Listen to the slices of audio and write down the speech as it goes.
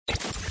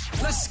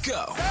Let's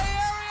go.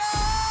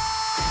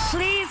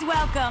 Please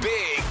welcome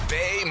Big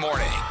Bay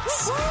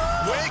Mornings.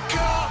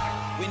 Wake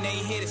up. When they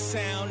hear the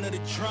sound of the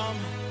drum,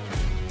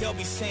 they'll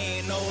be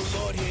saying, oh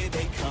Lord, here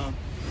they come.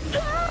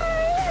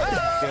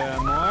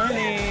 Good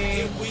morning.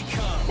 Here we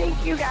come.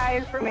 Thank you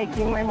guys for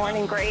making my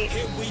morning great.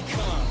 Here we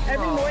come.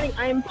 Every morning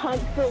I'm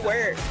pumped for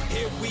work.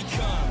 Here we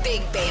come.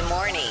 Big Bay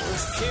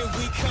Mornings. Here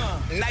we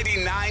come.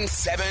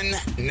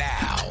 99.7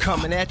 now.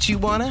 Coming at you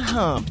on a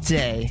hump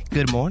day.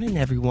 Good morning,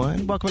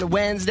 everyone. Welcome to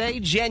Wednesday,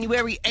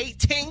 January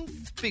 18th.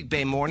 Big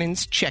Bay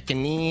Mornings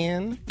checking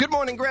in. Good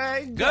morning,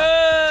 Greg.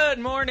 Good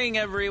morning,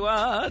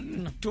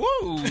 everyone.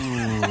 Ooh,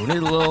 need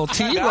a little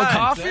tea, a little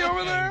coffee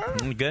over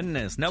there?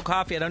 Goodness. No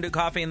coffee. I don't do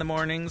coffee in the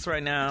mornings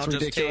right now. It's just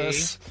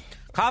ridiculous. tea.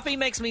 Coffee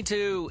makes me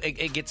too...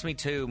 It gets me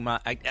too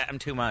much. I'm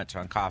too much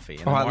on coffee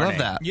in the I morning. love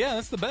that. Yeah,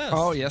 that's the best.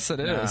 Oh, yes, it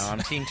No, is. I'm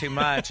team too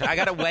much. I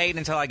got to wait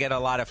until I get a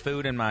lot of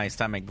food in my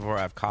stomach before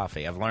I have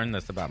coffee. I've learned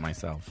this about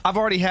myself. I've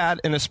already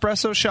had an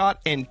espresso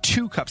shot and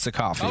 2 cups of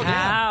coffee. Oh,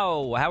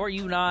 How? How are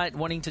you not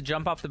wanting to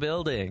jump off the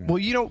building? Well,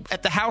 you know,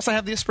 at the house I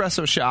have the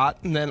espresso shot,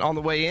 and then on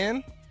the way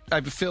in,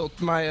 I filled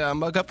my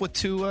mug up with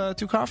two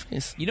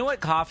coffees. You know what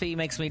coffee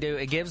makes me do?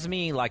 It gives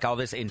me like all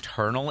this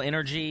internal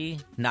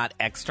energy, not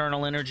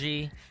external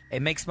energy.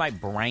 It makes my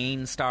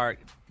brain start,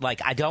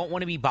 like, I don't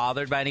want to be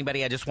bothered by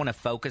anybody. I just want to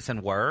focus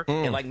and work.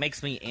 It like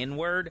makes me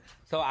inward.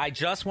 So I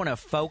just want to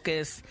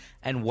focus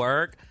and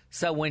work.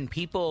 So when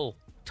people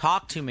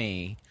talk to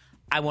me,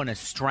 I want to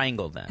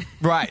strangle them.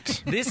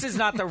 Right. This is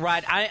not the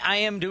right. I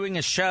am doing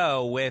a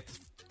show with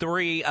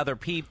 3 other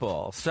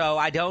people, so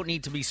I don't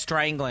need to be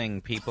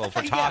strangling people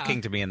for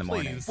talking to me in the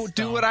morning. please. Well,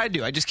 do what I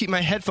do. I just keep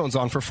my headphones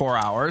on for 4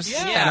 hours,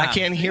 Yeah. and I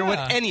can't hear what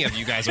Yeah. any of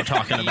you guys are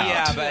talking about.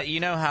 Yeah, but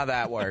you know how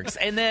that works.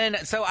 And then,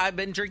 so I've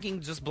been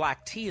drinking just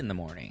black tea in the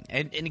morning,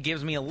 and it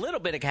gives me a little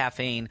bit of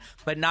caffeine,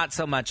 but not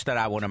so much that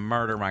I want to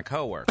murder my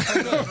coworker.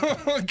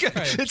 Good.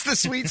 It's the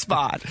sweet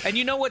spot. And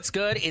you know what's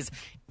good is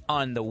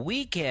on the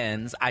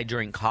weekends, I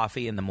drink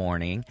coffee in the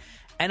morning,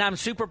 and I'm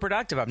super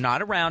productive. I'm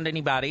not around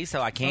anybody,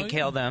 so I can't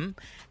kill them.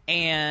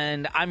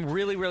 And I'm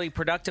really, really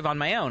productive on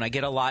my own. I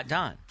get a lot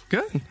done.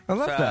 Good. I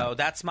love So that.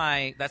 that's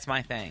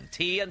my thing.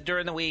 Tea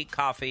during the week,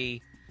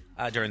 coffee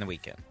during the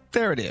weekend.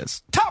 There it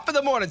is. Top of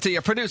the morning to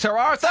you, producer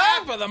Arthur.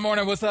 Top of the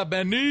morning. What's up,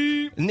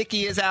 Benny?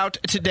 Nikki is out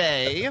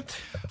today.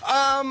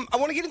 I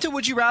want to get into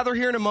Would You Rather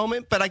here in a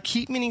moment, but I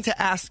keep meaning to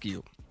ask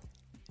you,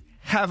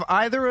 have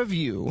either of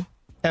you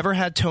ever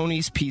had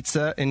Tony's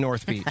Pizza in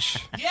North Beach?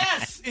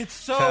 Yes, it's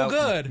so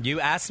good. You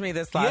asked me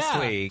this last Yeah.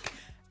 week,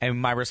 and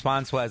my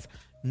response was,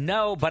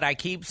 no, but I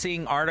keep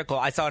seeing article.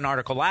 I saw an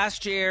article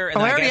last year. And Oh,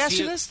 then I already guess asked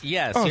you this?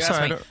 Yes. Oh, you asked sorry,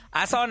 I me. don't-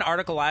 I saw an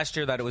article last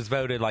year that it was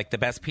voted like the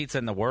best pizza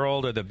in the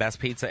world or the best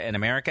pizza in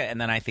America. And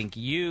then I think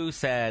you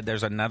said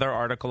there's another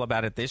article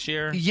about it this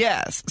year.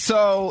 Yes.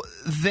 So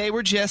they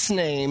were just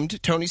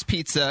named, Tony's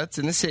Pizza, it's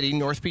in the city,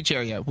 North Beach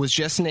area, was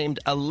just named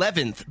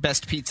 11th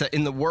best pizza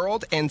in the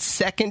world and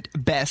 2nd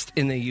best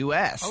in the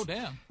U.S. Oh,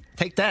 damn.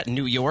 Take that,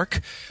 New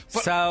York.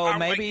 But, So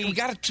maybe- we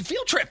got a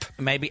field trip.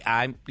 Maybe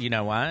you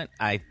know what?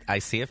 I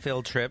see a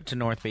field trip to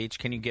North Beach.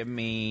 Can you give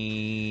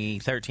me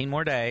 13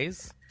 more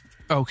days?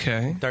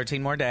 Okay.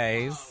 13 more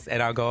days,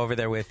 and I'll go over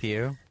there with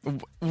you.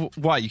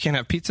 Why? You can't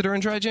have pizza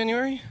during dry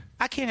January?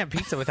 I can't have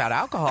pizza without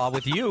alcohol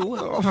with you.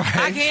 Right.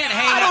 I can't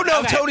hang I don't know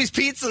out. if Tony's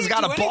Pizza's got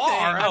a do anything.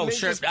 bar. Oh, I mean,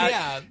 sure. just-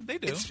 Yeah, they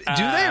do. do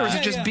they, or is it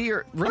Yeah, just yeah.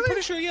 beer? I'm Really?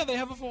 pretty sure, yeah, they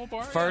have a full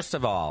bar. First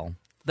of all,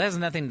 that has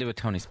nothing to do with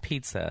Tony's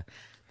Pizza.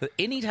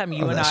 Anytime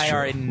you and that's I true.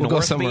 are in We'll go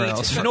North somewhere Beach,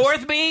 else first.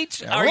 North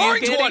Beach, are you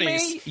Roaring kidding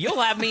 20s. me?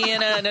 You'll have me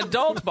in an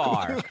adult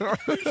bar. Yeah,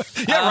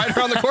 right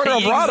around the corner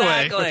on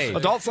Broadway. Exactly.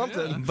 Adult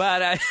something.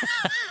 But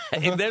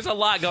there's a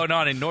lot going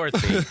on in North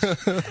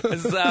Beach.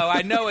 So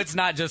I know it's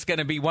not just going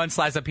to be one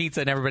slice of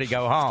pizza and everybody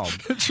go home.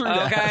 True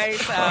that. Okay?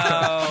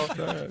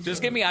 So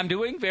just give me, I'm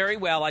doing very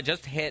well. I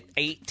just hit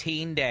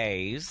 18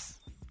 days.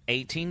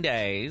 18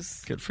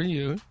 days. Good for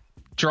you.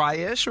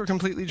 Dry-ish or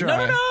completely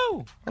dry?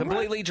 No.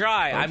 Completely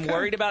dry. I'm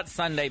worried about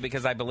Sunday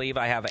because I believe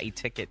I have a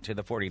ticket to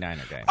the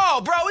 49er game.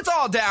 Oh, bro, it's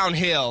all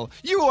downhill.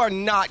 You are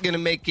not going to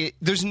make it.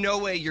 There's no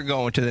way you're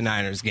going to the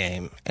Niners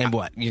game. And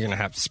what? You're going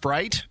to have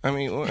Sprite? I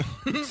mean, what?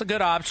 It's a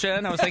good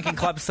option. I was thinking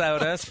club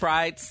soda.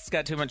 Sprite's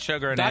got too much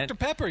sugar in Dr. it.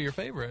 Pepper, your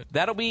favorite.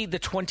 That'll be the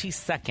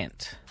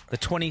 22nd. The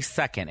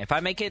 22nd. If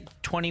I make it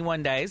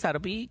 21 days,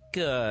 that'll be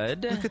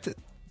good. Look at the,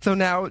 so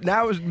now we're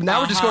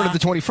just going to the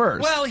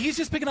 21st. Well, he's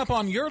just picking up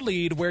on your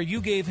lead where you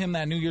gave him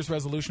that New Year's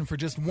resolution for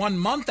just 1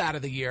 month out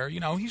of the year. You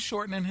know, he's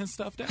shortening his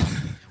stuff down.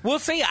 We'll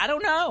see. I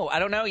don't know. I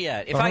don't know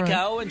yet. If All I right.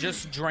 go and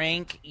just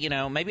drink,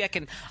 maybe I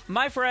can.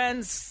 My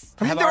friends.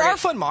 I mean, have there already- are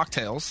fun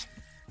mocktails.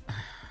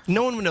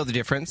 No one would know the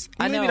difference.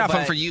 I Maybe know, not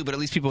fun but- for you, but at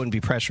least people wouldn't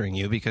be pressuring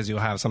you because you'll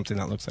have something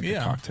that looks like a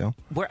cocktail.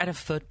 We're at a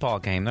football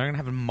game. They're going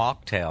to have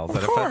mocktails at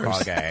Of a course. football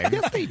game.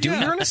 Yes, they do.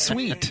 You're in a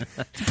suite.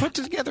 Put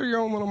together your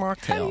own little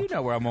mocktail. How do you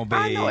know where I'm going to be?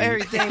 I know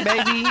everything,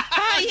 baby.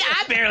 I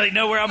I barely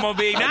know where I'm going to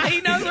be. Now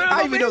he knows where I'm I going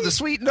to even be. know the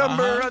suite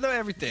number. I know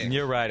everything.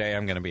 You're right. I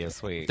am going to be a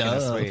sweet. Duh.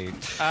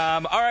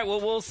 All right.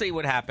 Well, we'll see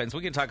what happens.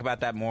 We can talk about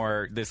that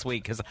more this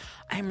week because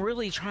I'm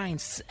really trying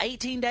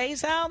 18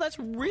 days out. That's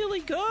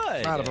really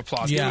good. Round of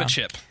applause. Give him a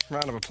chip.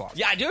 Round of applause.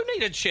 Yeah, I do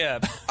need a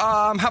chip.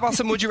 How about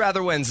some Would You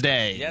Rather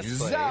Wednesdays? Yes,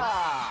 please.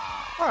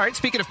 All right,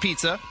 speaking of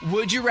pizza,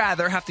 would you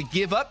rather have to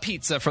give up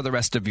pizza for the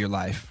rest of your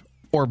life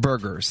or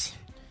burgers?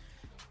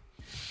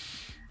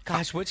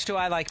 Gosh, which do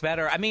I like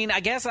better? I mean, I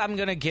guess I'm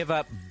going to give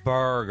up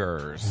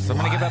burgers. I'm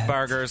going to give up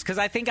burgers because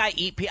I think I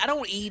eat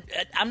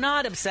I'm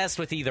not obsessed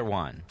with either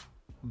one,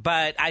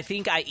 but I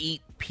think I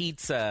eat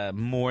pizza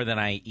more than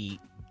I eat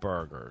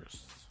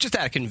burgers. Just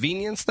out of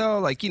convenience, though,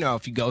 like, you know,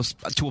 if you go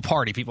to a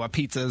party, people have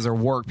pizzas, or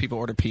work, people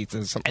order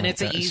pizzas, something and like it's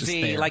that.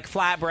 easy, like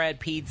flatbread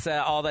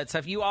pizza, all that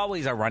stuff. You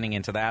always are running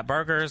into that.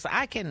 Burgers,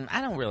 I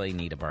don't really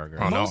need a burger.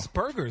 Oh, no. Most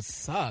burgers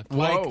suck. Whoa.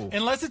 Like,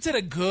 unless it's at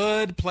a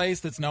good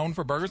place that's known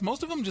for burgers,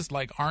 most of them just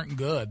like aren't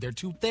good. They're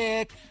too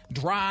thick,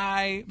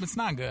 dry. It's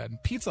not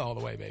good. Pizza all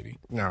the way, baby.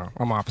 No,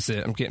 I'm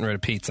opposite. I'm getting rid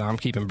of pizza. I'm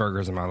keeping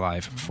burgers in my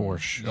life for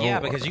sure.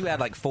 Yeah, because you had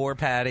like 4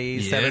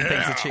 patties, 7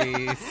 things of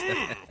cheese.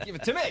 Give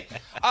it to me.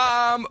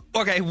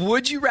 Okay,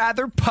 would you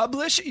rather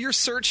publish your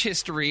search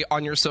history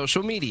on your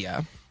social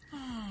media?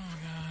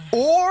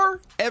 Or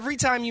every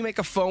time you make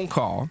a phone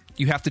call,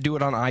 you have to do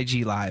it on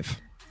IG Live?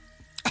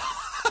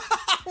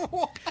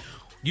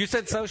 You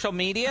said social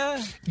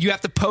media? You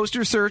have to post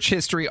your search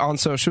history on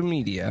social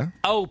media.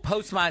 Oh,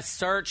 post my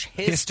search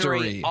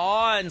history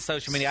on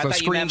social media. I So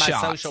thought you meant my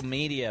screenshots. social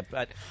media,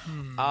 but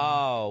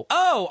oh,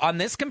 on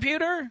this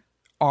computer?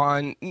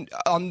 On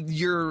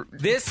your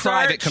This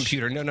private search?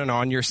 computer. No,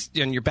 on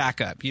your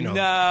backup, you know.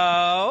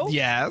 No.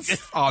 Yes,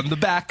 on the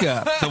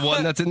backup. The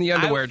one that's in the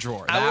underwear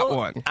drawer. That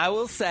one. I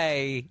will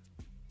say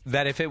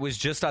that if it was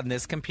just on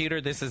this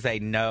computer, this is a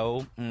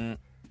no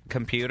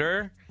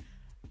computer.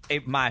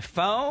 My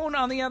phone,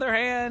 on the other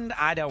hand,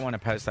 I don't want to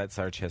post that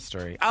search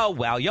history. Oh,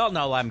 well, y'all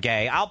know I'm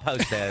gay. I'll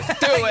post this. Do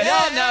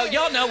it.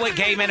 Y'all know what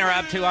gay men are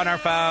up to on our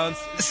phones.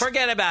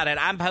 Forget about it.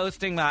 I'll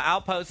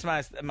post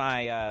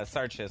my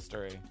search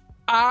history.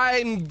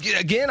 I'm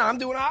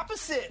doing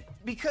opposite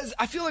because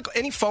I feel like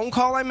any phone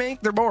call I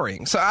make, they're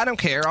boring. So I don't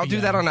care. I'll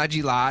do that on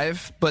IG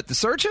Live. But the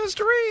search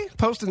history,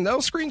 posting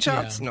those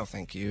screenshots, no,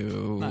 thank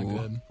you. Not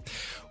good.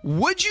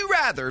 Would you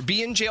rather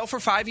be in jail for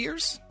 5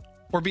 years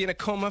or be in a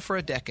coma for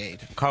a decade?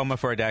 Coma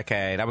for a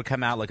decade. I would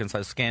come out looking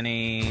so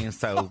skinny,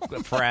 so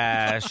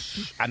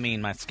fresh. I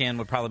mean, my skin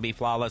would probably be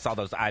flawless. All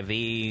those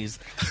IVs.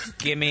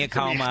 Give me a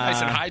coma.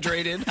 Nice and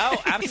hydrated. Oh,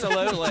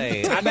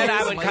 absolutely. I bet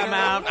I would come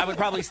out. I would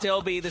probably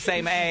still be the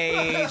same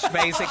age,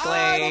 basically.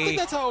 I don't think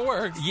that's how it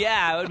works.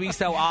 Yeah, it would be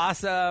so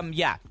awesome.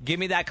 Yeah, give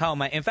me that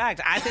coma. In fact,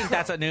 I think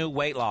that's a new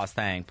weight loss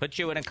thing. Put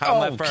you in a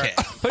coma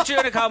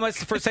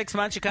for 6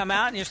 months. You come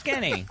out and you're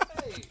skinny.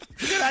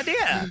 Good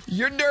idea.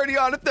 You're Dirty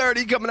on a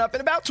 30 coming up in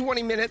about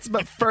 20 minutes.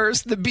 But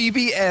first, the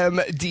BBM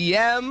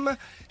DM.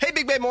 Hey,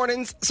 Big Bay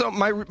Mornings. So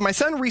my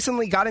son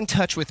recently got in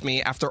touch with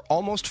me after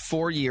almost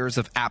 4 years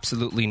of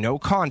absolutely no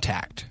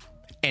contact.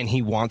 And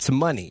he wants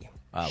money.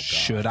 Oh, God.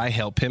 Should I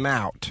help him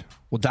out?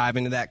 We'll dive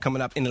into that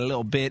coming up in a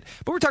little bit.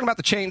 But we're talking about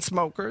the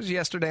Chainsmokers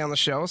yesterday on the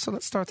show. So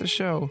let's start the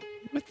show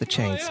with the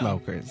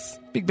Chainsmokers.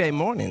 Big Bay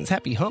Mornings.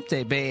 Happy Hump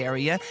Day, Bay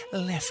Area.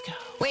 Let's go.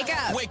 Wake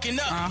up. Waking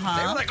up.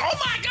 They were like, oh,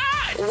 my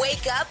God.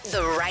 Wake up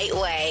the right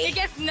way. It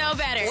gets no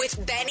better.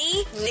 With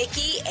Benny,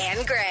 Nikki,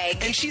 and Greg.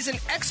 And she's an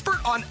expert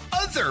on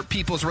other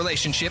people's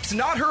relationships,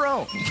 not her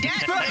own.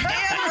 Damn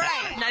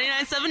right.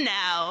 99.7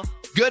 now.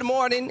 Good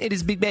morning. It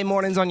is Big Bay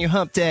Mornings on your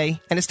hump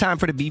day, and it's time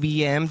for the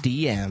BBM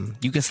DM.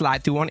 You can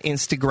slide through on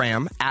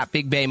Instagram at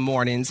Big Bay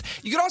Mornings.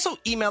 You can also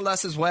email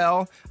us as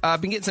well.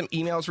 I've been getting some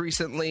emails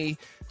recently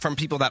from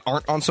people that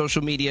aren't on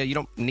social media. You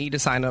don't need to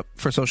sign up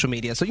for social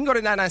media. So you can go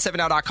to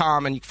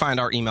 997now.com and you can find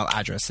our email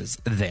addresses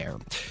there.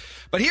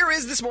 But here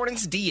is this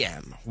morning's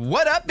DM.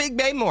 What up, Big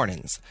Bay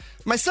Mornings?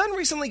 My son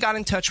recently got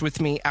in touch with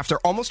me after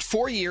almost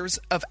 4 years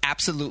of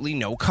absolutely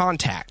no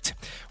contact.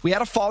 We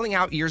had a falling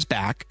out years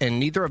back, and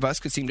neither of us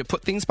could seem to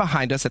put things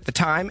behind us at the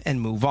time and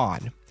move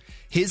on.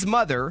 His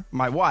mother,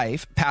 my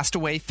wife, passed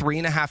away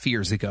 3.5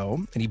 years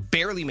ago, and he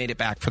barely made it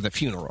back for the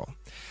funeral.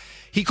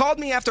 He called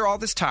me after all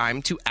this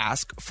time to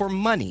ask for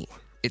money.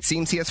 It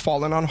seems he has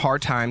fallen on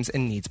hard times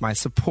and needs my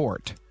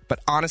support. But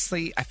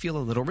honestly, I feel a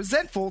little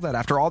resentful that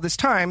after all this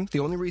time,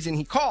 the only reason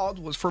he called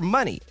was for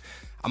money.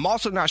 I'm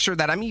also not sure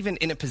that I'm even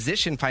in a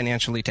position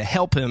financially to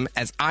help him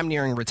as I'm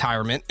nearing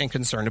retirement and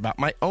concerned about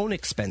my own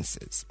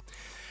expenses.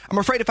 I'm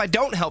afraid if I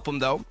don't help him,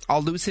 though,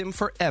 I'll lose him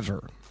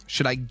forever.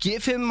 Should I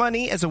give him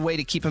money as a way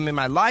to keep him in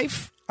my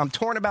life? I'm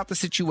torn about the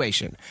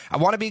situation. I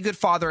want to be a good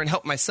father and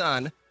help my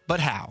son, but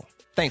how?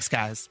 Thanks,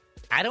 guys.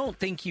 I don't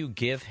think you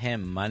give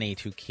him money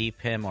to keep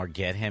him or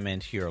get him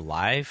into your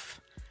life.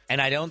 And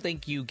I don't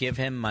think you give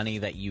him money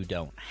that you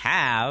don't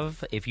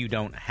have. If you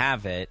don't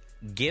have it,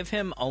 give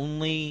him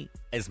only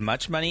as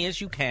much money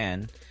as you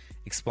can.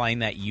 Explain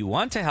that you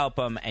want to help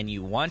him and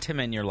you want him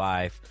in your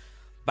life.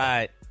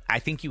 but I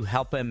think you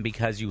help him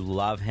because you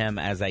love him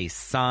as a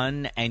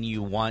son and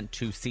you want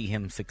to see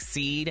him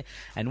succeed.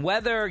 And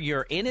whether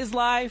you're in his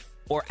life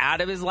or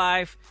out of his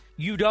life,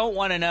 you don't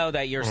want to know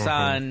that your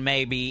son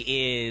maybe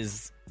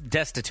is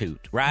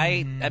destitute,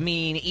 right? I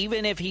mean,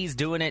 even if he's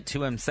doing it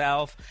to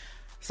himself.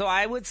 So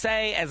I would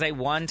say as a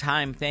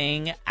one-time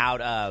thing,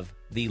 out of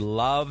the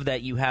love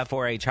that you have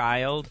for a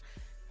child,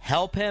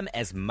 help him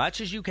as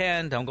much as you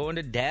can. Don't go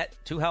into debt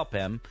to help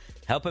him.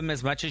 Help him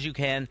as much as you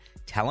can.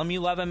 Tell him you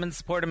love him and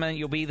support him and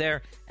you'll be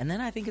there. And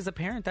then I think as a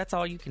parent, that's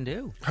all you can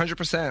do.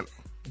 100%.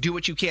 Do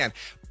what you can.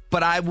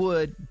 But I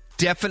would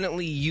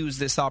definitely use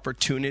this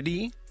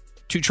opportunity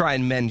to try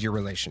and mend your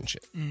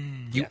relationship.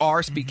 You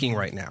are speaking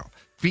right now.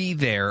 Be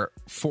there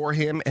for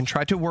him and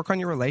try to work on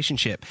your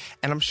relationship.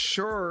 And I'm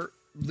sure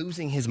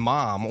losing his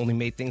mom only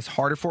made things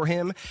harder for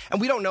him. And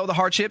we don't know the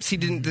hardships.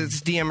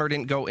 This DMer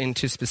didn't go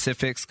into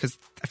specifics because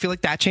I feel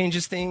like that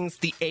changes things.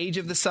 The age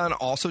of the son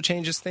also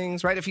changes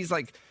things, right? If he's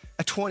like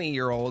a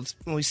 20-year-old,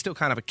 well, he's still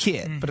kind of a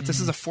kid. But if this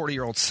is a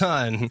 40-year-old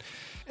son,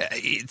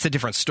 it's a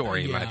different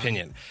story, in my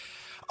opinion.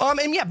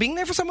 And yeah, being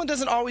there for someone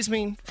doesn't always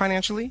mean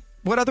financially.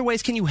 What other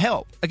ways can you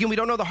help? Again, we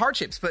don't know the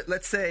hardships, but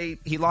let's say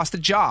he lost a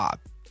job.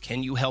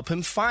 Can you help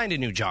him find a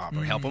new job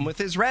or help him with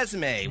his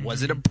resume?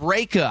 Was it a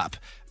breakup?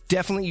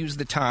 Definitely use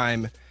the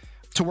time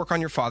to work on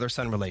your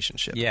father-son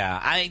relationship. Yeah,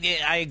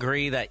 I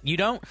agree that you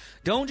don't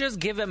just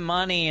give him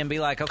money and be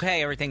like,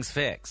 okay, everything's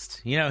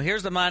fixed. You know,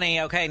 here's the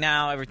money. Okay,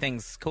 now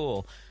everything's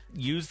cool.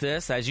 Use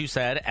this, as you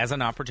said, as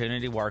an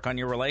opportunity to work on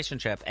your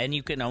relationship. And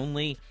you can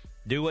only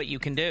do what you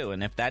can do.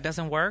 And if that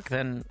doesn't work,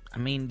 then, I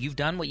mean, you've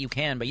done what you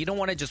can. But you don't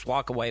want to just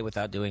walk away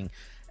without doing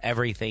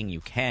everything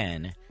you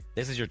can.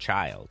 This is your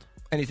child.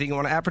 Anything you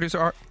want to add, Producer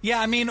Art? Yeah,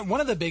 I mean,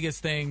 one of the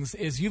biggest things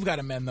is you've got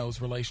to mend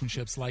those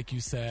relationships, like you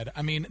said.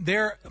 I mean,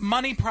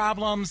 money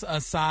problems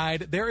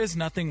aside, there is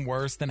nothing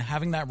worse than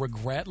having that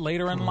regret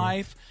later in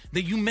life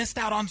that you missed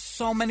out on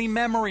so many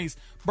memories,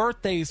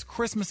 birthdays,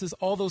 Christmases,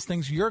 all those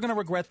things. You're going to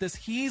regret this.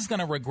 He's going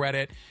to regret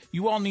it.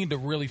 You all need to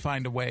really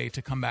find a way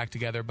to come back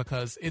together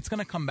because it's going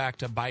to come back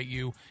to bite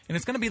you, and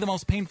it's going to be the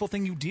most painful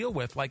thing you deal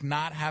with, like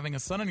not having a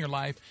son in your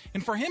life.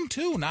 And for him,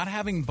 too, not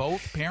having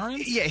both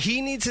parents. Yeah,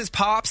 he needs his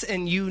pops,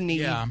 and you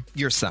need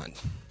your son.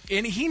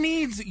 And he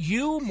needs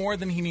you more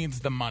than he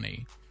needs the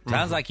money.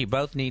 Sounds like you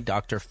both need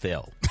Dr.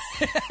 Phil.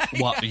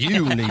 What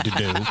you need to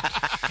do.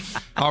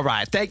 All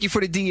right. Thank you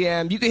for the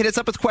DM. You can hit us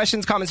up with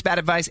questions, comments, bad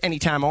advice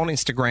anytime on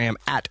Instagram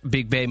at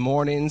Big Bay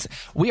Mornings.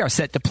 We are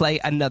set to play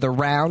another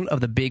round of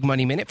the Big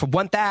Money Minute for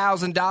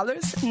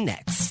 $1,000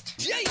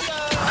 next.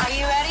 Are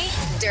you ready?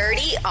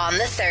 Dirty on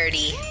the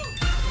 30.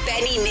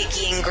 Benny,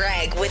 Nikki, and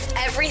Greg with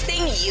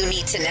everything you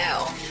need to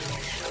know.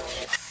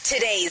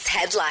 Today's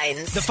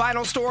headlines. The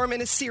final storm in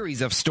a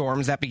series of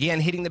storms that began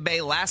hitting the Bay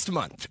last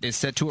month is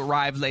set to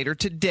arrive later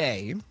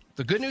today.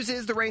 The good news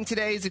is the rain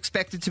today is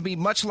expected to be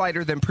much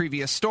lighter than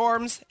previous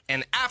storms.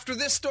 And after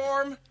this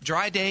storm,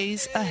 dry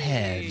days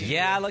ahead.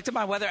 Yeah, I looked at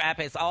my weather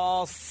app. It's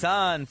all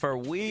sun for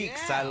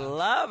weeks. I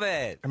love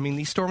it. I mean,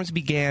 these storms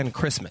began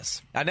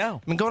Christmas. I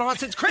know. Been going on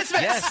since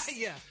Christmas. Yes.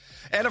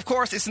 And, of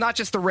course, it's not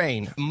just the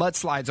rain.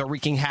 Mudslides are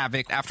wreaking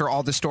havoc after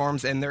all the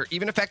storms, and they're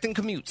even affecting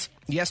commutes.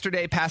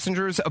 Yesterday,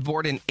 passengers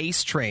aboard an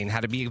ACE train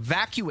had to be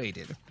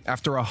evacuated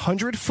after a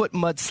 100-foot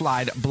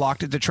mudslide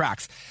blocked the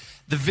tracks.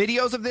 The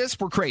videos of this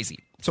were crazy.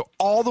 So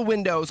all the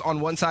windows on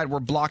one side were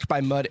blocked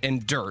by mud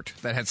and dirt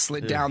that had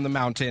slid down the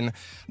mountain.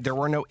 There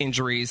were no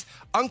injuries.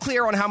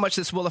 Unclear on how much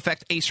this will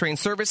affect ACE train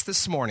service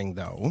this morning,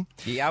 though.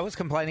 Yeah, I was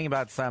complaining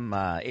about some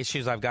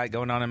issues I've got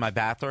going on in my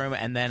bathroom,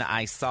 and then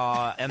I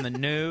saw in the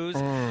news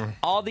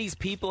all these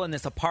people in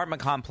this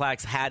apartment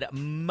complex had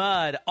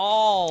mud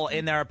all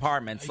in their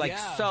apartments.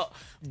 So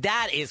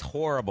that is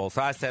horrible.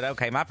 So I said,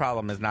 okay, my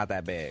problem is not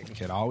that big. It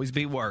could always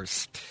be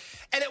worse.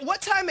 And at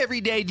what time every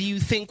day do you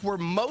think we're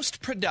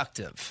most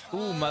productive?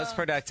 Ooh, most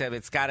productive.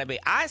 It's got to be,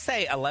 I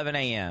say 11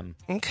 a.m.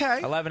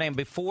 Okay. 11 a.m.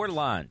 before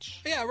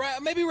lunch. Yeah,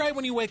 right. Maybe right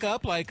when you wake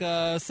up, like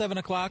 7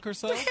 o'clock or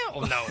so.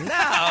 Hell no. No.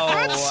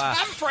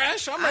 I'm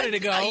fresh. I'm ready to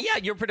go. Yeah,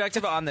 you're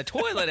productive on the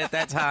toilet at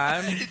that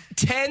time.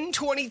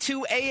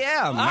 10:22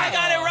 a.m. I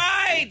got it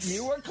right.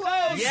 You were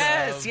close.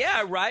 Yes,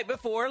 yeah, right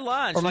before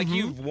lunch. Like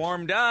you've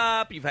warmed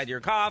up, you've had your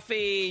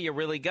coffee, you're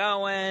really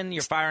going,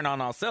 you're firing on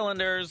all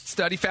cylinders.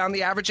 Study found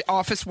the average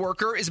office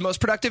worker is most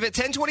productive at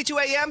 10:22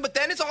 a.m., but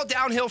then it's all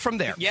downhill from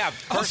there. Yeah,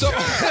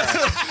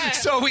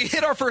 So we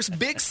hit our first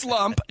big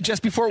slump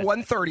just before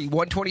 1:30,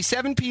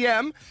 1:27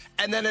 p.m.,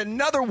 and then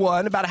another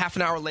one about a half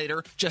an hour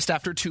later, just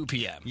after 2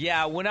 p.m.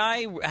 Yeah, when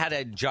I had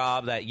a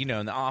job that,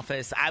 in the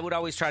office, I would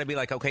always try to be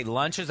like, okay,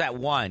 lunch is at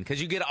 1,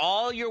 because you get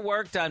all your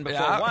work done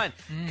before 1.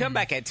 Come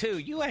back at 2,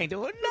 you ain't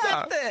doing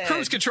nothing.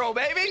 Cruise control,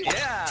 baby.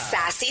 Yeah.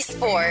 Sassy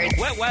Sports.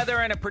 Wet weather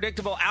and a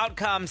predictable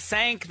outcome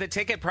sank the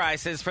ticket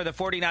prices for the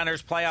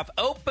 49ers playoff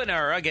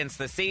opener against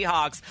the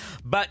Seahawks,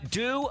 but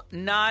do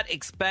not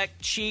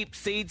expect cheap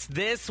seats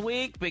this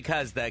week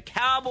because the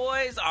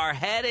Cowboys are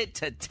headed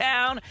to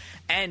town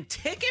and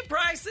ticket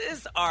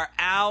prices are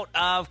out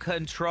of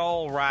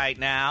control right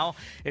now.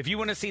 If you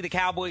want to see the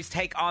Cowboys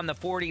take on the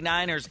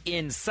 49ers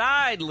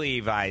inside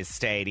Levi's Levi's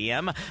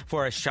Stadium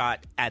for a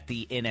shot at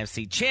the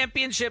NFC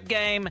Championship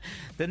game,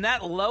 then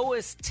that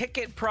lowest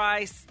ticket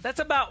price, that's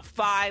about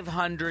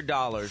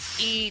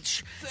 $500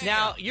 each.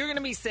 Now, you're going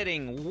to be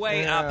sitting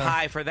way up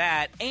high for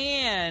that.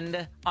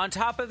 And on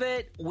top of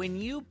it, when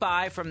you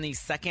buy from these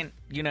second,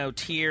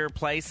 tier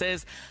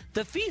places,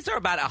 the fees are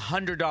about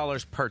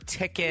 $100 per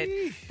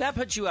ticket. That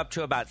puts you up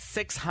to about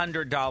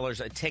 $600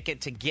 a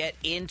ticket to get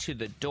into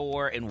the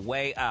door and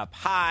way up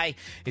high.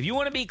 If you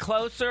want to be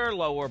closer,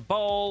 lower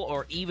bowl,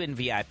 or even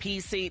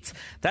VIP seats,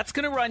 that's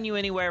going to run you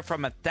anywhere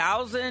from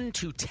 $1,000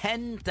 to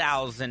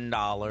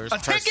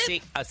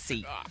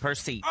 $10,000 per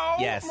seat. Oh,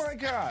 yes. my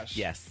gosh.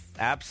 Yes.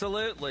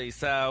 Absolutely.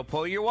 So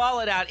pull your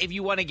wallet out if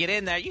you want to get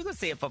in there. You can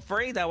see it for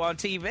free, though, on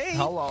TV.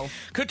 Hello.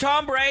 Could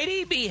Tom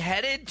Brady be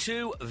headed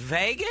to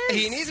Vegas?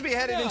 He needs to be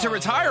headed into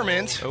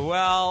retirement.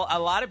 Well, a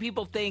lot of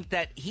people think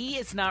that he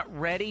is not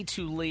ready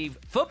to leave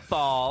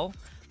football,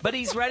 but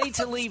he's ready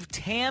to leave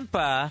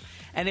Tampa.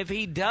 And if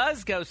he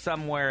does go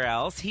somewhere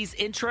else, he's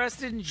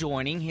interested in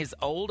joining his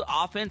old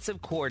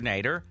offensive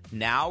coordinator,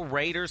 now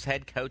Raiders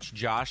head coach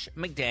Josh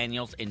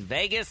McDaniels, in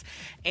Vegas.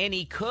 And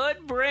he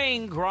could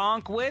bring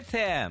Gronk with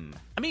him.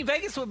 I mean,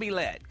 Vegas would be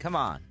lit. Come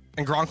on.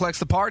 And Gronk likes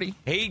the party.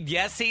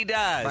 Yes, he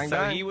does. Bang, so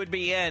bang. he would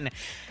be in.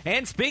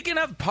 And speaking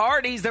of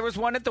parties, there was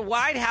one at the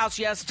White House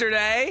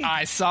yesterday.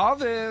 I saw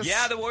this.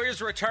 Yeah, the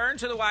Warriors returned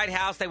to the White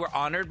House. They were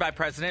honored by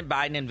President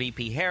Biden and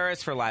VP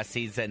Harris for last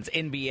season's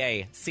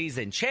NBA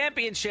season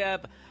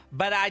championship.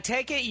 But I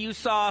take it you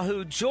saw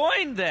who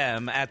joined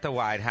them at the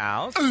White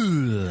House.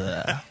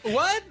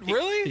 What?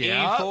 Really?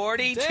 Yeah.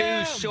 E42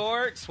 Damn.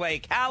 Short, Sway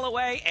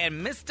Calloway,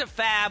 and Mr.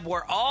 Fab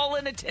were all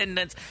in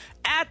attendance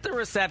at the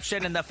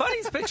reception. And the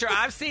funniest picture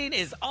I've seen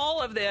is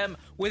all of them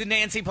with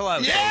Nancy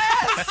Pelosi.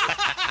 Yes!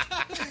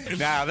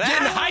 Now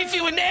Getting that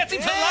hyphy with Nancy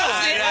Pelosi.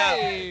 I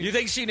know. You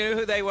think she knew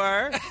who they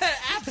were?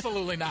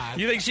 Absolutely not.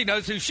 You think she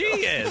knows who she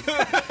is?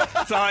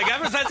 So I got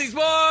for Sassy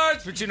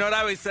Sports, but you know what I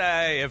always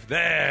say? If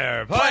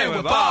they're playing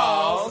with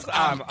balls,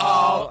 I'm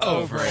all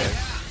over it.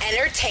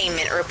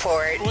 Entertainment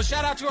report. Well,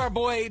 shout out to our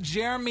boy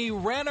Jeremy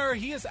Renner.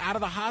 He is out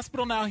of the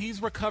hospital now.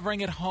 He's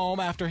recovering at home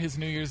after his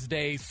New Year's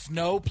Day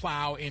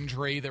snowplow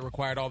injury that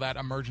required all that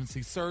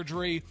emergency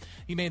surgery.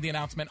 He made the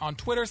announcement on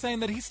Twitter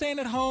saying that he's staying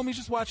at home. He's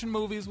just watching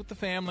movies with the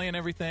family and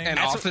everything. And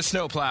off the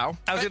snowplow.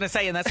 I was going to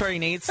say, and that's where he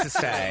needs to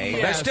stay.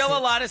 Yes. There's still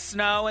a lot of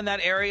snow in that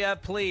area.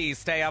 Please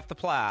stay off the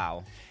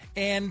plow.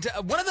 And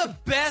one of the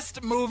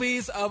best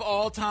movies of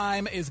all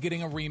time is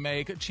getting a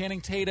remake. Channing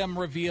Tatum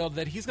revealed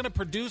that he's going to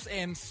produce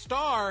and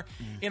star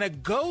in a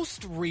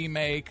Ghost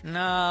remake.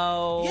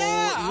 No.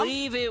 Yeah.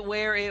 Leave it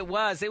where it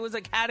was. It was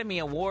Academy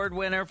Award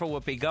winner for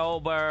Whoopi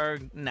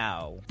Goldberg.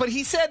 No. But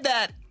he said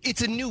that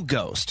it's a new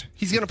ghost.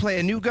 He's going to play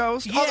a new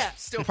ghost. Yeah. Oh,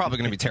 still probably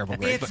going to be terrible.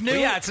 Greg, It's but- new.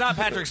 Well, yeah, it's not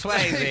Patrick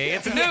Swayze.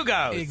 It's a new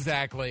ghost.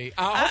 Exactly.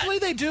 Hopefully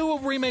they do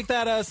remake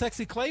that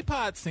sexy clay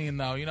pot scene,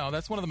 though. You know,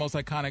 that's one of the most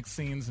iconic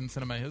scenes in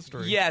cinema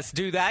history. Yes,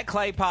 do that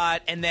clay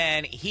pot, and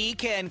then he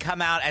can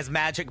come out as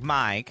Magic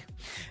Mike.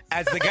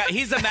 As the guy,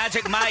 he's a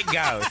Magic Mike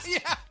ghost.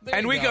 Yeah, there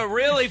and you we go. can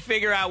really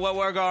figure out what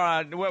we're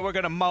going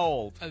to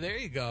mold. There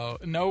you go.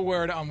 No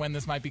word on when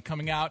this might be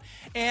coming out.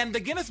 And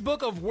the Guinness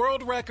Book of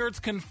World Records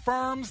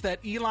confirms that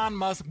Elon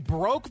Musk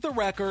broke the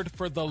record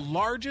for the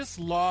largest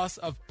loss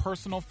of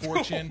personal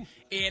fortune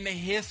in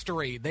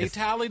history. They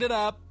tallied it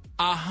up.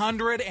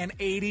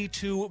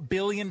 $182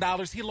 billion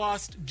he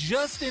lost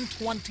just in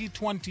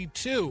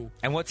 2022.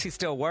 And what's he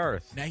still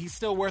worth? Now he's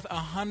still worth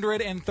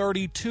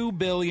 $132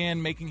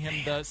 billion, making him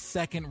the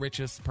second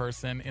richest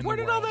person in Where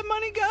the did world. all that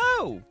money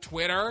go?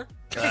 Twitter.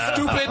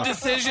 Stupid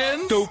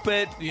decisions.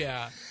 Stupid.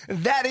 Yeah.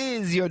 That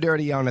is your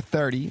Dirty on a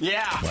 30.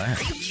 Yeah.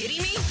 Are you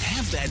kidding me?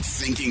 Have that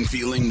sinking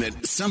feeling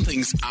that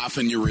something's off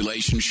in your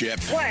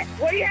relationship. What?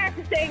 What do you have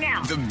to say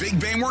now? The Big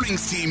Bay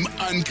Mornings team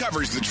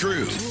uncovers the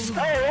truth.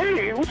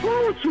 Hey, what's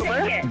wrong with you,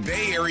 man?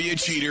 Bay Area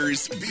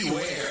cheaters,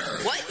 beware.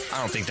 What? I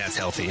don't think that's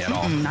healthy at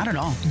all. Not at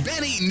all.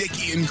 Benny,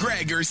 Nikki, and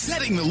Greg are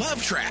setting the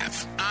love trap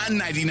on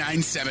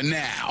 99.7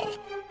 Now.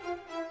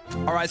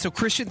 All right, so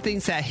Christian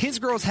thinks that his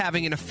girl's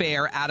having an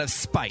affair out of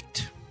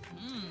spite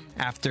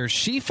after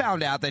she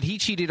found out that he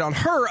cheated on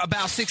her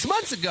about 6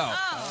 months ago.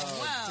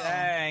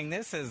 Dang,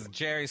 this is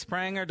Jerry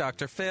Springer,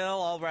 Dr. Phil,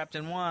 all wrapped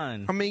in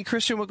one. I mean,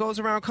 Christian, what goes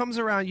around comes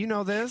around. You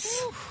know this.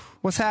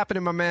 What's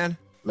happening, my man?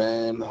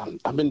 Man,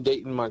 I've been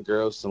dating my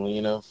girl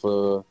Selena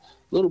for a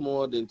little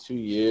more than 2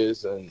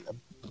 years, and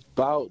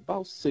about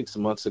 6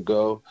 months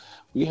ago,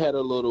 we had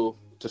a little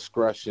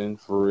discussion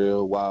for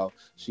real while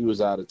she was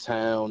out of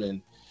town,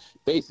 and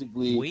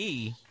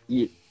basically,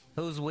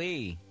 Who's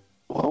we?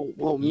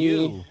 Well, me.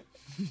 You.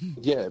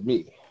 Yeah,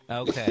 me.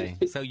 Okay.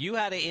 So you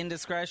had an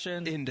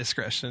indiscretion?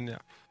 Indiscretion, yeah.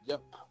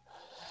 Yep.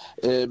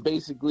 And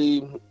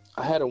basically,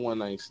 I had a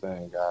one-night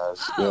stand,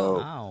 guys.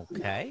 Oh,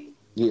 okay.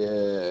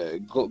 Yeah,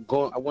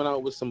 I went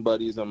out with some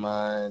buddies of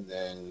mine,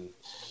 and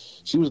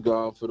she was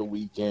gone for the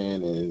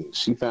weekend, and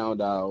she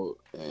found out,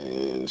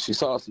 and she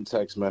saw some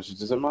text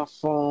messages on my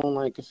phone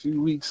like a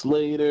few weeks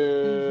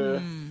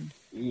later,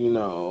 you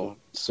know.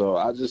 So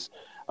I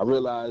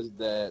realized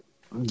that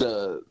What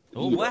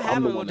I'm the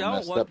happened? one that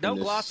messed up in Don't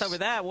this. gloss over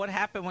that. What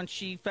happened when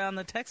she found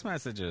the text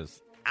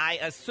messages? I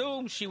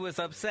assume she was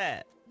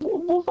upset.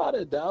 Without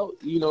a doubt,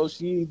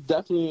 she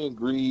definitely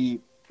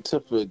agreed to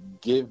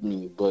forgive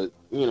me, but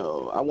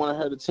I wanted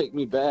her to take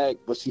me back,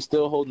 but she's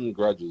still holding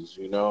grudges,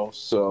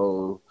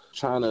 so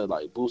trying to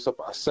like boost up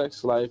our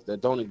sex life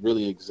that don't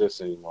really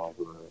exist anymore.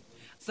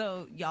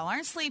 So y'all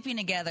aren't sleeping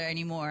together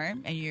anymore,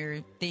 and you're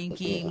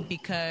thinking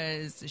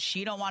because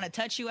she don't want to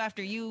touch you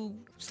after you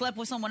slept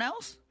with someone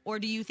else? Or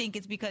do you think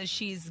it's because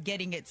she's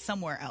getting it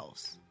somewhere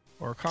else?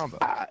 Or a combo.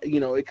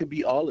 It could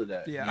be all of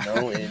that, Yeah.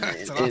 and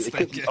it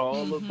could be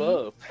all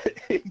above,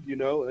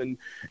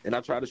 and I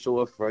try to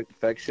show her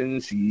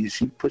affection. She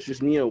pushes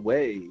me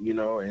away,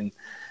 and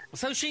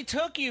So she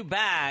took you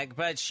back,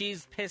 but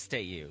she's pissed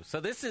at you. So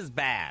this is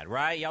bad,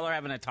 right? Y'all are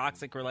having a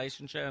toxic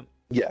relationship?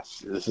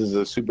 yes, this is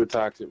a super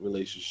toxic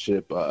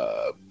relationship.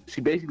 She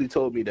basically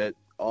told me that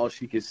all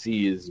she could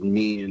see is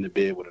me in the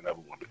bed with another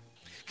woman.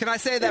 Can I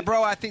say that,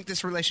 bro? I think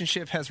this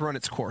relationship has run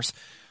its course.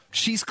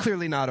 She's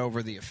clearly not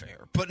over the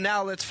affair. But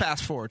now let's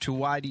fast forward to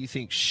why do you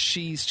think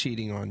she's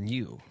cheating on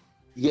you?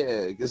 Yeah,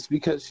 it's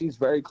because she's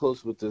very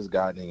close with this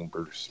guy named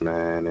Bruce,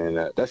 man, and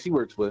that she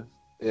works with.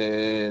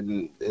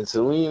 And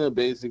Selena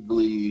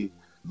basically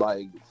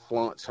like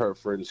flaunts her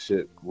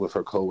friendship with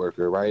her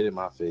coworker right in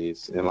my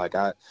face, and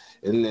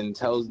then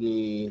tells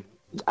me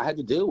I had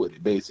to deal with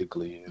it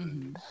basically.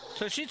 And,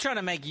 So she's trying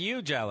to make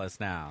you jealous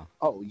now.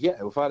 Oh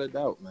yeah, without a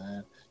doubt,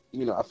 man.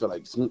 I feel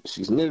like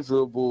she's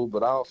miserable,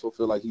 but I also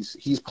feel like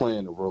he's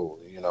playing the role,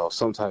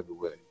 some type of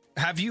way.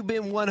 Have you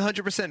been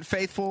 100%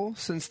 faithful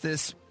since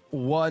this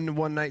one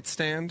night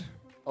stand?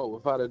 Oh,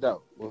 without a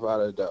doubt.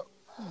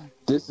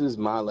 This is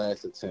my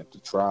last attempt to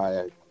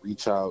try,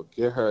 reach out,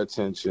 get her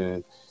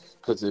attention.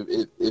 Because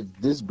if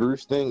this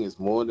Bruce thing is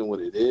more than what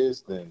it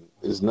is, then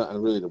there's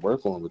nothing really to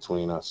work on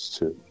between us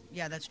two.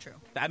 Yeah, that's true.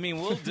 I mean,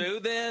 we'll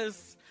do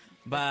this,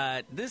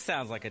 but this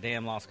sounds like a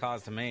damn lost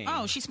cause to me.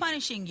 Oh, she's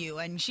punishing you,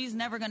 and she's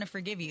never going to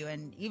forgive you.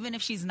 And even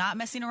if she's not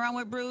messing around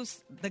with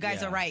Bruce, the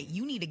guys Yeah. are right.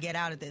 You need to get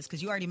out of this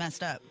because you already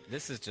messed up.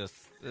 This is just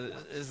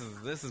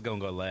this is gonna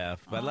go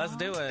left, but let's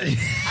do it.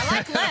 I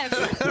like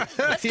left.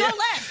 Let's go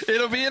left.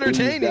 It'll be Please,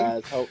 entertaining.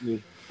 guys, help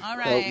me. All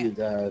Help me, right.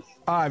 guys.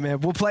 All right, man.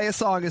 We'll play a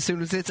song as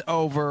soon as it's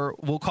over.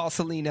 We'll call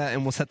Selena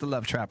and we'll set the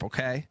love trap,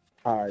 okay?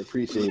 All right,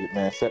 appreciate it,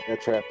 man. Set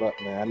that trap up,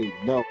 man. I need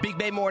to know. Big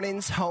Bay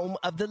Mornings, home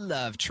of the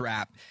love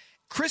trap.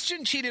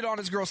 Christian cheated on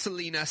his girl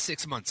Selena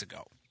 6 months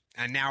ago,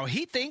 and now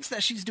he thinks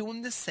that she's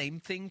doing the same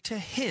thing to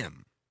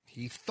him.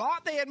 He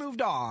thought they had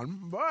moved on,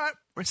 but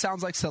it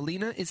sounds like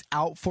Selena is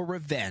out for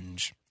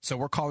revenge. So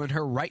we're calling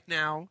her right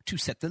now to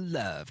set the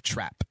love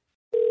trap.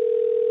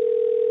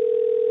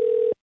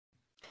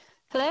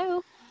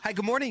 Hello, Hi,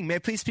 good morning. May I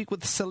please speak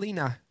with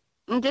Selena?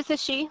 this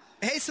is she.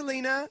 Hey,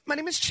 Selena. My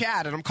name is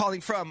Chad, and I'm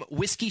calling from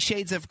Whiskey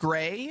Shades of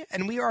Grey,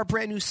 and we are a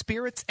brand new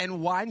spirits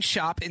and wine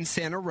shop in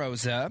Santa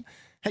Rosa.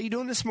 How you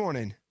doing this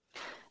morning?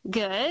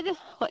 Good.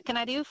 What can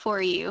I do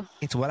for you?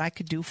 It's what I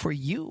could do for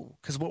you.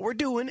 Because what we're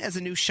doing as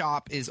a new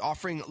shop is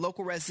offering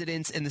local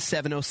residents in the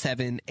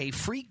 707 a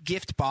free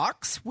gift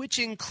box, which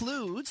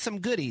includes some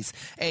goodies.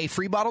 A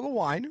free bottle of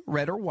wine,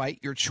 red or white,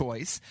 your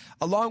choice,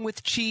 along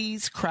with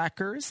cheese,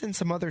 crackers, and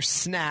some other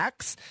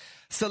snacks.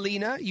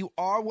 Selena, you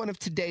are one of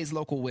today's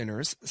local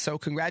winners, so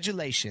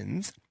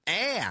congratulations.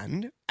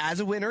 And as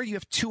a winner, you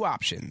have two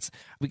options.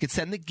 We could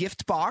send the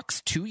gift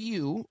box to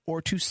you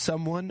or to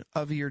someone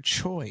of your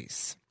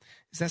choice.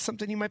 Is that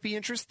something you might be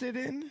interested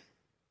in?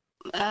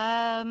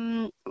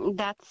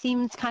 That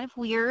seems kind of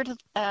weird.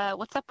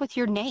 What's up with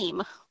your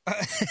name?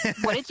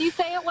 What did you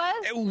say it was?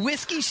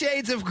 Whiskey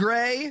Shades of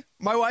Grey.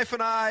 My wife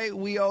and I,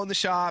 we own the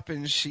shop,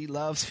 and she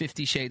loves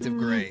 50 Shades of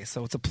Grey,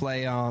 so it's a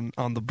play on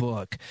the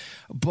book.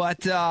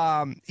 But,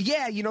 yeah,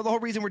 the whole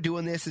reason we're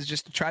doing this is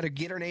just to try to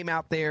get our name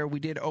out there. We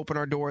did open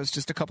our doors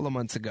just a couple of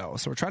months ago,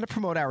 so we're trying to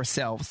promote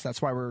ourselves.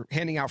 That's why we're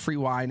handing out free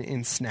wine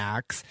and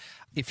snacks.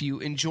 If you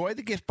enjoy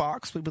the gift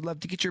box, we would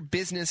love to get your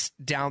business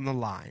down the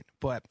line,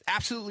 but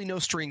absolutely no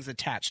strings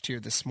attached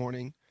here this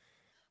morning.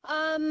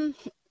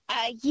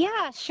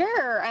 Yeah,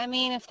 sure. I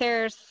mean, if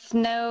there's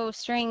no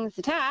strings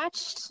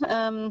attached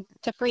to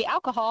free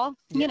alcohol,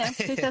 who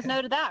says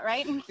no to that,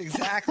 right?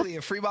 Exactly.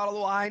 A free bottle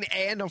of wine,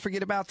 and don't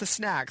forget about the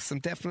snacks. Some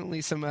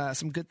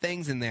good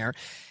things in there.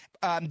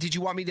 Did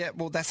you want me to?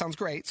 Well, that sounds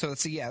great. So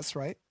it's a yes,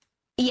 right?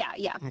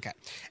 Yeah. Okay.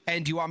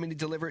 And do you want me to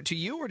deliver it to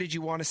you, or did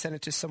you want to send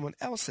it to someone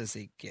else as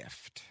a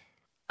gift?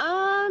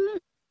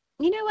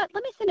 You know what?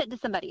 Let me send it to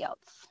somebody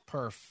else.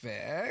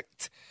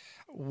 Perfect.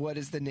 What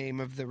is the name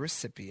of the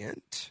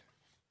recipient?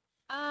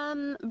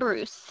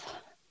 Bruce.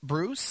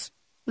 Bruce?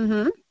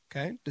 Mm-hmm.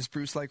 Okay. Does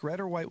Bruce like red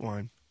or white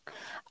wine?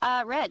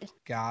 Red.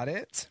 Got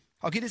it.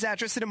 I'll get his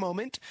address in a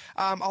moment.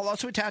 I'll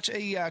also attach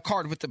a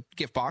card with the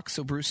gift box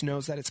so Bruce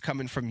knows that it's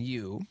coming from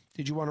you.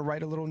 Did you want to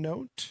write a little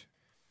note?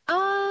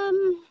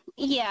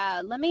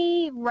 Yeah, let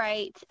me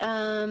write,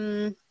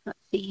 let's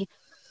see.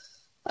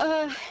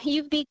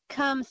 You've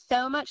become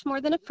so much more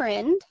than a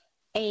friend,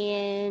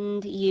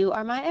 and you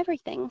are my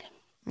everything.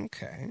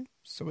 Okay.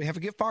 So we have a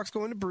gift box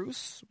going to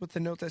Bruce with the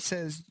note that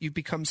says, "You've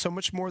become so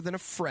much more than a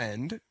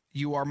friend.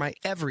 You are my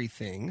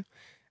everything."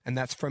 And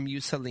that's from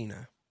you,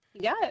 Selena.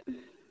 You got it.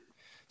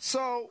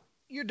 So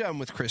you're done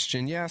with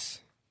Christian,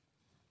 yes?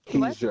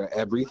 He's your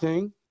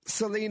everything?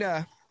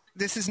 Selena,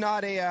 this is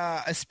not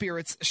a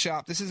spirits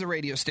shop. This is a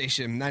radio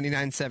station,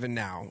 99.7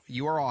 Now.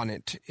 You are on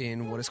it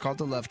in what is called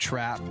the Love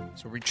Trap.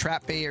 So we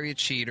trap Bay Area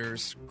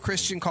cheaters.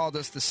 Christian called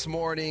us this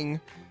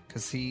morning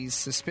because he's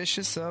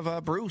suspicious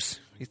of Bruce.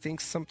 He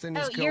thinks something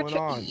is going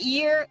on.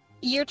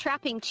 You're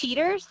trapping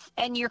cheaters,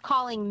 and you're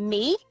calling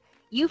me?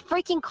 You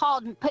freaking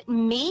put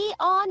me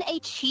on a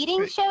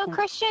cheating show,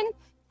 Christian?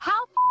 How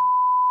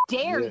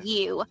dare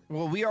you?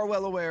 Well, we are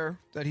well aware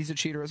that he's a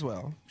cheater as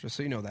well, just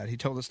so you know that. He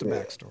told us the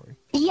backstory.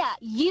 Yeah,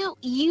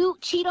 you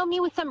cheat on me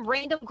with some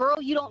random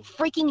girl you don't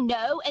freaking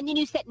know, and then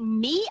you set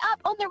me up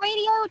on the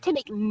radio to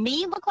make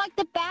me look like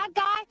the bad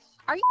guy?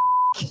 Are you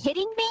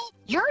kidding me?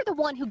 You're the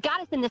one who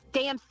got us in this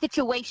damn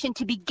situation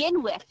to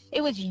begin with.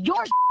 It was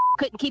your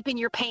couldn't keep in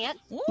your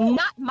pants,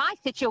 not my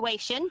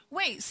situation.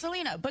 Wait,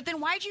 Selena, but then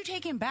why'd you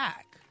take him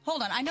back?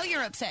 Hold on, I know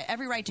you're upset,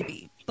 every right to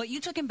be, but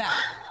you took him back.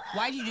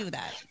 Why'd you do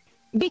that?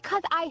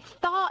 Because I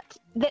thought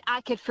that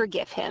I could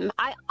forgive him.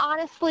 I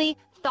honestly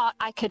thought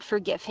I could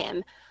forgive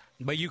him.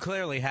 But you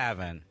clearly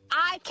haven't.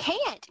 I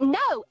can't.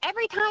 No.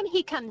 Every time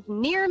he comes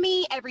near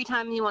me, every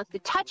time he wants to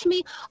touch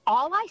me,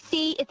 all I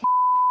see is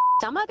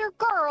some other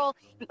girl.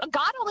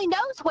 God only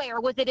knows where.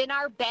 Was it in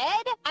our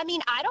bed? I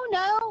mean, I don't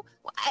know.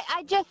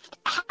 I just,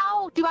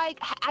 how do I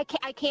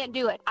can't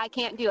do it. I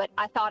can't do it.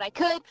 I thought I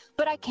could,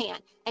 but I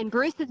can't. And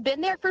Bruce has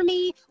been there for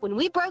me. When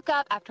we broke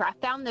up, after I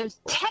found those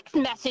text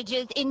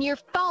messages in your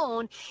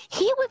phone,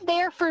 he was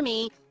there for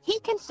me. He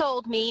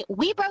consoled me.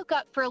 We broke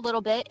up for a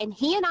little bit, and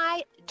he and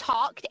I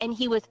talked, and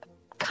he was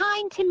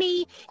kind to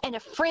me and a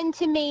friend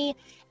to me.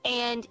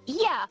 And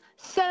yeah,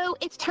 so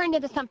it's turned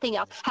into something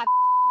else. Have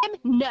him?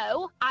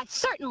 No, I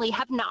certainly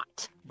have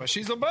not. But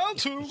she's about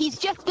to. He's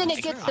just been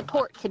a good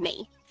support to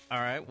me. All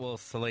right, well,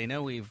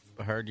 Selena, we've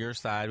heard your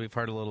side. We've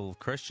heard a little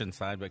Christian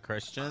side, but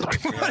Christian?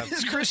 What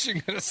is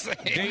Christian going to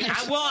say?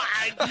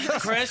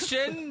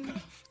 Christian?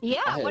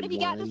 Yeah, what have you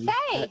got to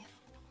say?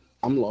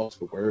 I'm lost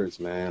for words,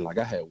 man. Like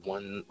I had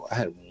one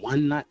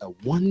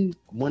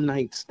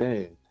night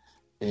stand,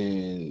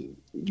 and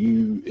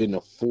you in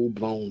a full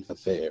blown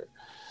affair.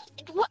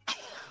 What?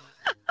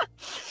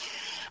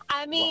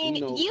 I mean,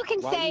 you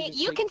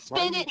can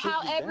spin it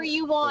however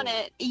you want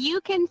it.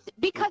 You can,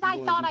 because I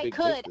thought I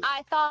could.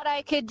 I thought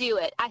I could do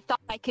it. I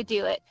thought I could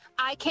do it.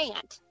 I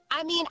can't.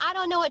 I mean, I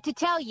don't know what to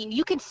tell you.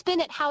 You can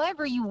spin it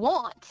however you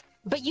want.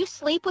 But you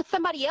sleep with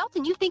somebody else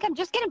and you think I'm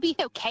just going to be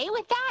okay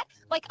with that?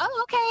 Like,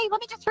 oh, okay,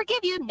 let me just forgive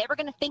you. I'm never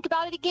going to think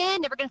about it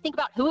again. Never going to think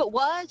about who it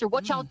was or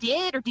what y'all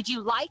did, or did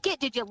you like it?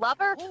 Did you love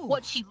her?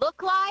 What she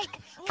looked like?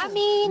 I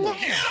mean,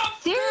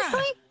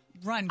 seriously?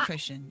 Run,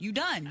 Christian. You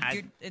done.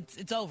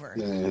 It's over.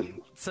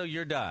 So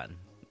you're done.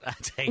 I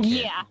take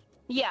it.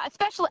 Yeah.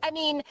 Especially, I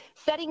mean,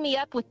 setting me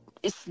up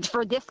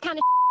for this kind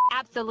of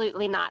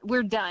absolutely not.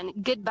 We're done.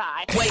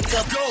 Goodbye. Wake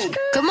up. Go.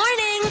 Good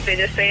morning. They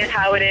just say it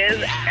how it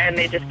is, and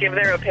they just give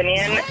their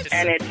opinion,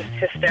 and it's just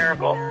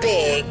hysterical.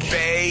 Big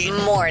Bay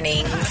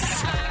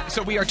Mornings.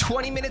 So we are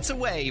 20 minutes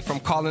away from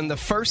calling the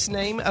first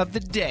name of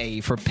the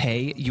day for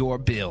Pay Your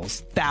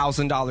Bills.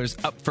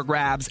 $1,000 up for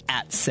grabs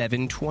at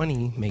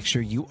 7:20. Make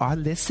sure you are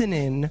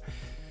listening.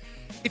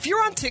 If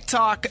you're on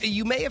TikTok,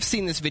 you may have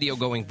seen this video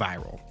going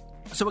viral.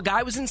 So a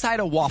guy was inside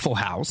a Waffle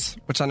House,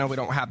 which I know we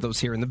don't have those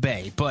here in the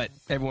Bay, but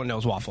everyone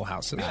knows Waffle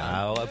House.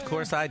 Oh, of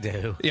course I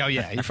do. Oh,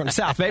 yeah, you're from the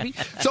South, baby.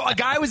 So a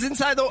guy was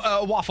inside the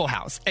Waffle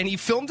House, and he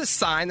filmed a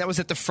sign that was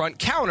at the front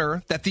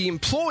counter that the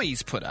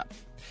employees put up.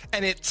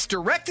 And it's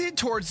directed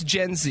towards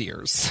Gen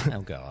Zers.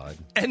 Oh, God.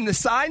 And the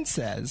sign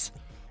says,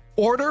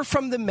 "Order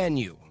from the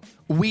menu.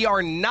 We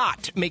are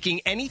not making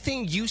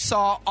anything you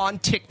saw on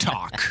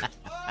TikTok."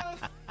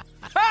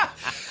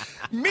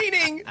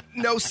 Meaning,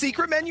 no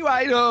secret menu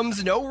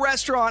items, no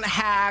restaurant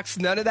hacks,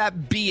 none of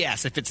that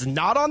BS. If it's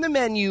not on the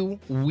menu,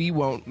 we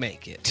won't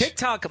make it.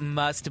 TikTok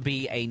must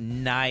be a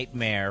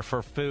nightmare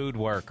for food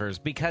workers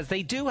because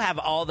they do have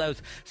all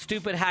those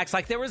stupid hacks.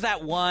 Like, there was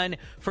that one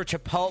for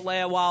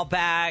Chipotle a while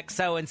back.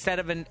 So instead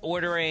of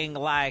ordering,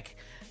 like,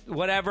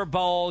 whatever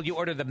bowl, you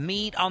order the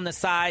meat on the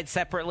side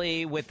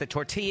separately with the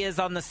tortillas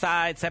on the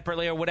side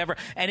separately or whatever.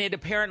 And it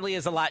apparently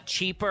is a lot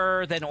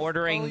cheaper than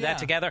ordering that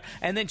together.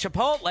 And then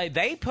Chipotle,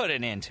 they put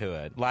it into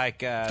it. Like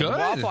the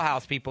Waffle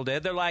House people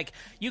did. They're like,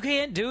 you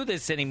can't do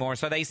this anymore.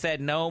 So they said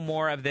no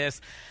more of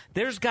this.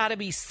 There's got to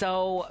be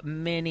so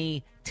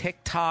many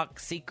TikTok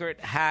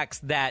secret hacks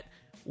that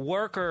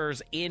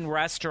workers in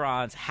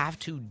restaurants have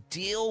to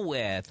deal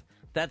with.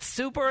 That's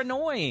super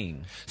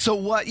annoying. So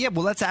what? Yeah,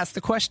 well, let's ask the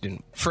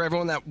question. For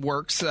everyone that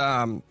works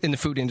in the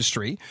food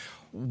industry,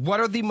 what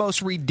are the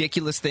most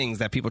ridiculous things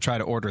that people try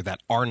to order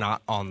that are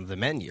not on the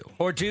menu?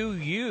 Or do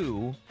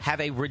you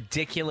have a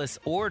ridiculous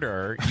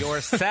order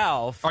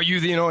yourself? Are you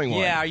the annoying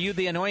one? Yeah, are you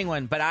the annoying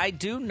one? But I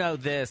do know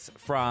this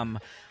from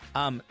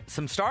some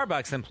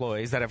Starbucks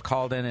employees that have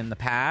called in the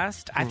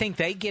past, I think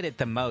they get it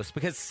the most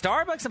because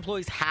Starbucks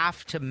employees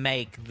have to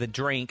make the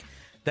drink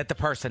that the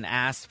person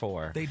asked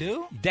for. They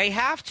do? They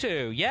have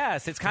to,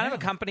 yes. It's kind of a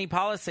company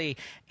policy.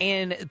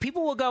 And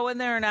people will go in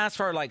there and ask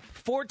for like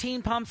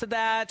 14 pumps of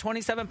that,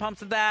 27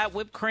 pumps of that,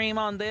 whipped cream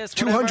on this,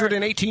 whatever.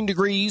 218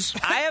 degrees.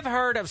 I have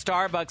heard of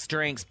Starbucks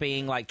drinks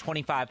being like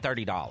 $25,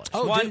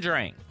 $30. One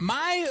drink.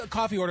 My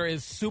coffee order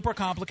is super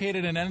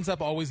complicated and ends up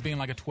always being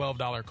like a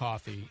 $12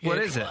 coffee. What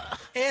is it?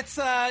 It's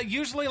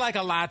usually like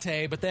a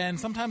latte, but then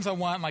sometimes I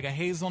want like a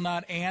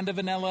hazelnut and a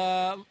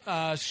vanilla,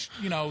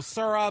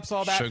 syrups,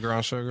 all that. Sugar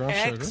on sugar on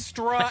sugar.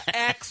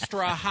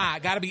 Extra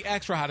hot. Got to be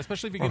extra hot,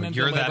 especially if you're getting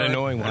You're delivered. that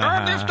annoying one.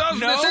 Uh-huh.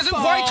 This isn't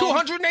quite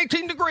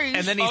 218 degrees.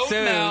 And then he sues.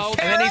 no.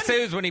 And then he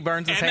sues when he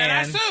burns his hand.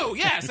 And then I sue.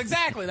 Yes,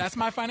 exactly. That's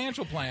my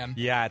financial plan.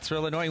 Yeah, it's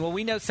real annoying. Well,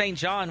 we know St.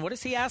 John. What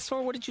does he ask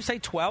for? What did you say?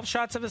 12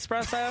 shots of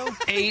espresso?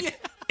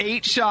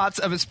 8 shots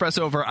of espresso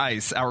over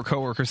ice, our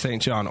coworker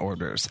St. John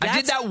orders. I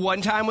did that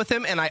one time with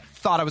him, and I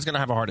thought I was going to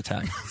have a heart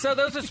attack. So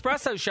those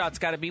espresso shots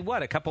got to be,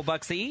 what, a couple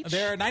bucks each?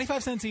 They're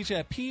 95 cents each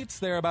at Pete's.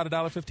 They're about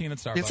 $1.15 at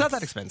Starbucks. It's not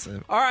that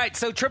expensive. All right,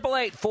 so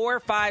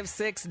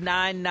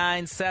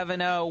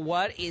 888-456-9970.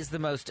 What is the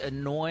most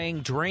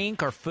annoying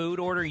drink or food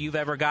order you've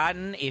ever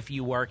gotten if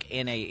you work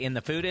in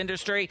the food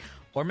industry?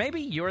 Or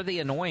maybe you're the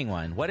annoying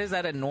one. What is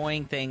that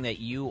annoying thing that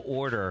you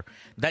order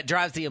that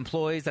drives the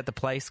employees at the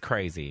place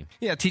crazy?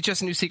 Yeah, teach us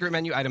a new secret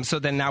menu item so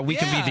then now we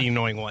can be the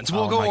annoying ones.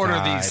 We'll go my order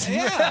God. these.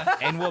 Yeah.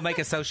 And we'll make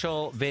a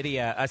social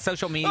media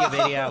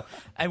video,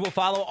 and we'll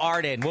follow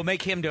Arden. We'll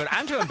make him do it.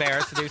 I'm too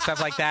embarrassed to do stuff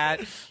like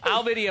that.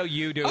 I'll video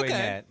you doing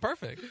it.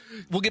 Perfect.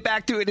 We'll get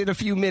back to it in a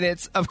few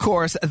minutes. Of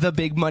course, the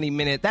Big Money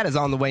Minute. That is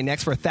on the way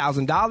next for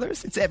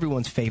 $1,000. It's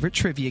everyone's favorite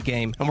trivia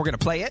game, and we're going to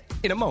play it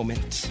in a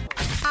moment.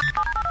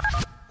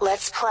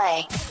 Let's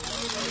play.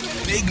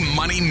 Big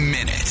Money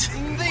Minute.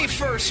 The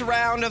first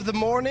round of the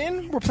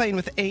morning. We're playing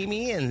with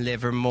Amy in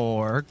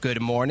Livermore.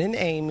 Good morning,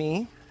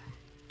 Amy.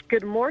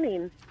 Good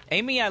morning.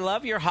 Amy, I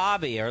love your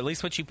hobby, or at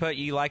least what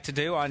you like to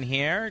do on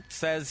here. It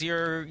says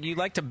you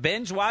like to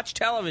binge watch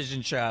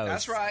television shows.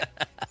 That's right.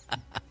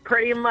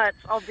 Pretty much.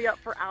 I'll be up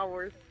for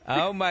hours.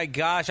 Oh, my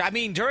gosh. I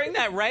mean, during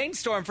that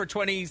rainstorm for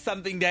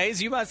 20-something days,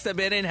 you must have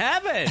been in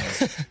heaven.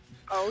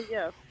 Oh,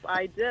 yes,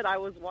 I did. I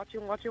was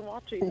watching.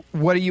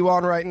 What are you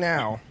on right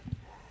now?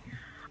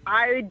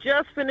 I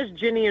just finished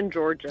Ginny and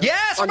Georgia.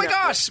 Yes! Oh, on my Netflix.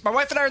 gosh! My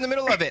wife and I are in the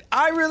middle of it.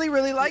 I really,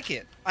 really like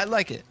it. I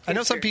like it. I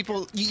know some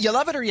people, you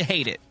love it or you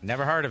hate it.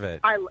 Never heard of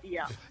it.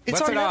 Yeah. It's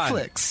What's on it on?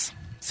 Netflix. I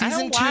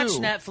Season don't watch 2.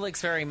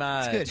 Netflix very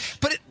much. It's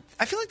good. But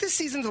I feel like this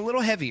season's a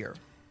little heavier.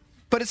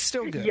 But it's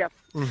still good. Yes.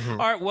 All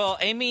right, well,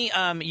 Amy,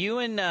 you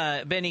and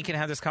Benny can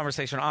have this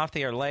conversation off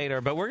the air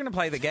later, but we're going to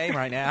play the game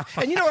right now.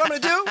 And you know what I'm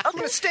going to do? I'm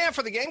going to stand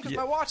for the game because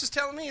my watch is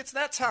telling me it's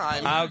that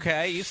time.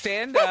 Okay, you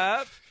stand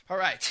up. All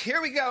right,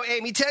 here we go,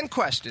 Amy. 10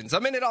 questions.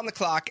 A minute on the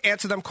clock.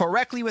 Answer them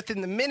correctly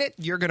within the minute.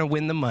 You're going to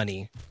win the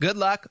money. Good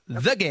luck.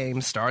 The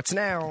game starts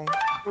now.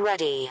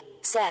 Ready,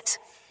 set,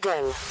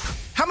 go.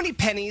 How many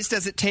pennies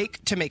does it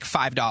take to make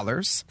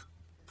 $5?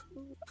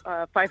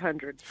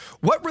 500.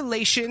 What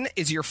relation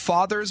is your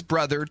father's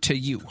brother to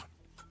you?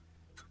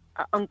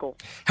 Uncle.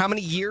 How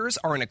many years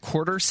are in a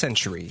quarter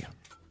century?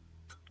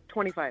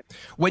 25.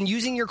 When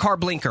using your car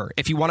blinker,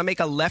 if you want to make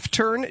a left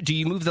turn, do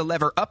you move the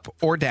lever up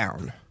or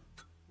down?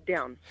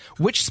 Down.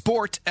 Which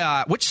sport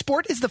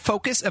is the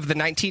focus of the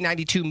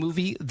 1992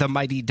 movie The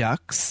Mighty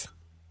Ducks?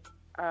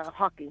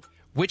 Hockey.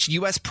 Which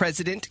U.S.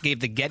 president gave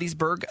the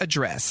Gettysburg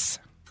Address?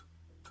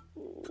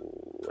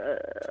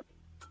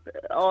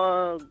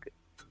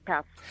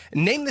 Pass.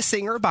 Name the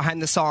singer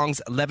behind the songs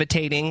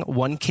Levitating,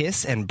 One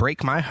Kiss, and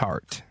Break My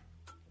Heart.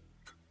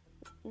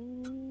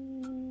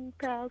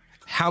 Pass.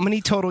 How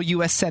many total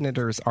U.S.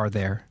 senators are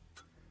there?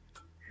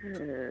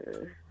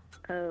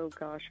 Oh,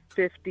 gosh.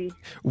 50.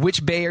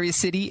 Which Bay Area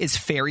city is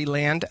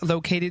Fairyland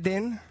located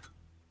in?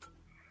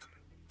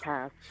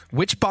 Pass.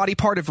 Which body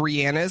part of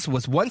Rihanna's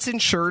was once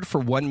insured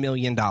for $1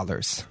 million?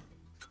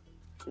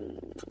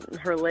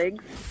 Her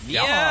legs.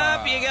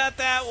 Yep, you got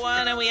that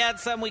one, and we had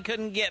some we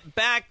couldn't get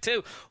back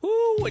to.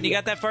 Ooh, when you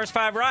got that first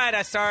 5 right,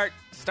 I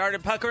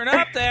started puckering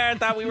up there and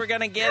thought we were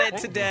going to get it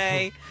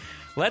today.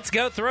 Let's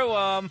go through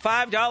them.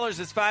 $5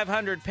 is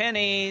 500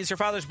 pennies. Your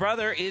father's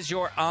brother is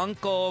your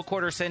uncle.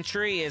 Quarter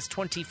century is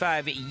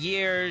 25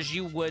 years.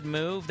 You would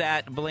move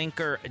that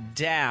blinker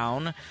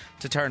down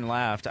to turn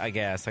left, I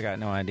guess. I got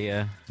no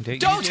idea.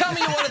 Don't tell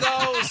me you're one of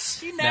those.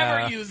 He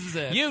never uses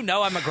it. You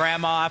know I'm a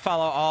grandma. I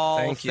follow all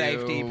Thank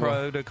safety you.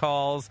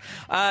 protocols.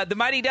 The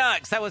Mighty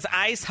Ducks, that was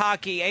ice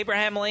hockey.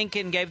 Abraham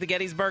Lincoln gave the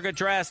Gettysburg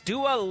Address.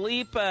 Dua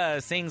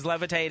Lipa sings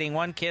Levitating,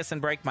 One Kiss, and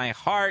Break My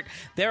Heart.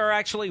 There are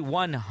actually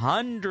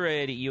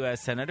 100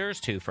 U.S. senators,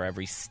 2 for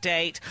every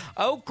state.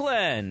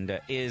 Oakland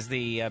is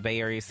the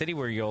Bay Area city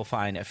where you'll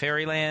find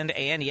Fairyland.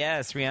 And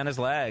yes, Rihanna's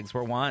legs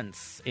were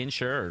once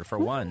insured for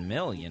 $1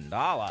 million.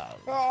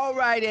 All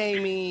right,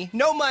 Amy.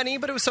 No money,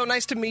 but it was so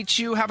nice to meet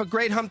you. Have a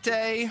great hump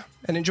day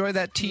and enjoy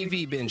that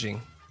TV binging.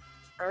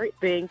 All right,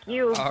 thank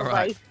you. All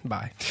right.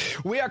 Bye.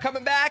 We are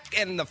coming back,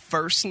 and the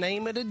first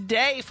name of the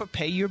day for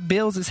Pay Your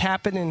Bills is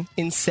happening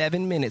in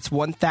 7 minutes.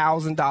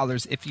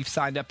 $1,000 if you've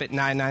signed up at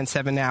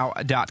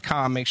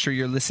 997now.com. Make sure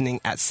you're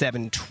listening at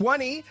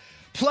 7:20.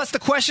 Plus, the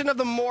question of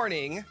the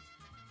morning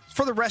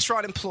for the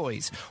restaurant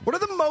employees. What are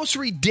the most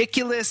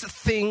ridiculous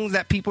things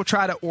that people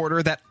try to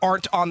order that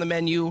aren't on the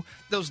menu?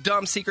 Those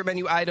dumb secret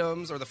menu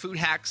items or the food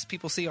hacks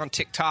people see on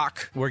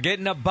TikTok. We're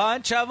getting a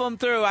bunch of them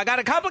through. I got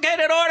a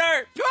complicated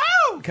order.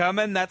 Woo!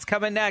 That's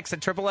coming next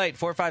at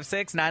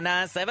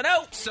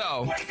 888-456-9970.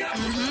 So,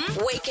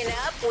 Waking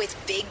up with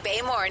Big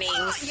Bay Mornings.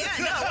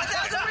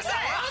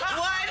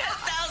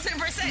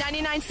 1,000%.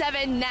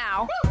 99.7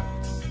 now.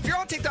 if you're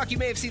on TikTok, you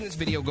may have seen this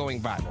video going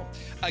viral.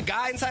 A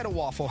guy inside a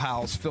Waffle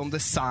House filmed a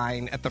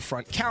sign at the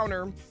front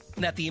counter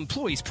that the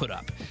employees put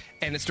up,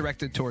 and it's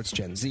directed towards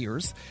Gen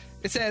Zers.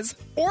 It says,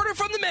 "Order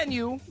from the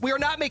menu. We are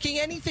not making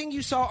anything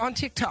you saw on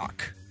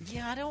TikTok."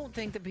 Yeah, I don't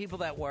think the people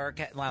that work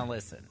at... Well,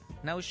 listen,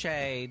 no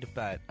shade,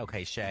 but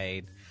okay,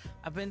 shade.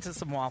 I've been to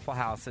some Waffle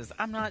Houses.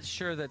 I'm not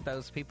sure that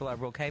those people are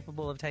real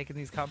capable of taking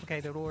these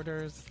complicated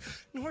orders.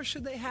 Nor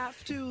should they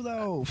have to,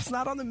 though. If it's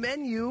not on the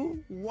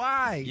menu,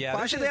 why? Yeah,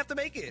 why should they have to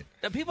make it?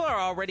 The people are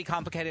already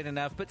complicated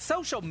enough, but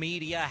social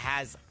media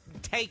has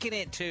taken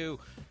it to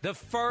the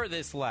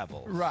furthest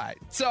level. Right.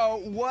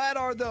 So what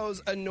are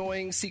those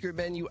annoying secret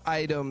menu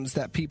items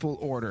that people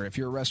order if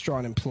you're a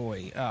restaurant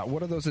employee?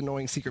 What are those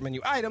annoying secret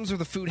menu items or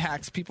the food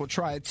hacks people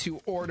try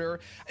to order?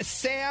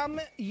 Sam,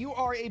 you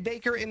are a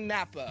baker in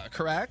Napa,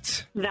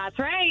 correct? That's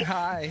right.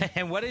 Hi.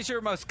 And what is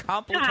your most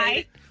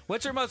complicated...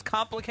 What's your most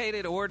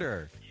complicated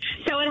order?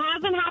 So it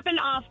hasn't happened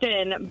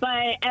often,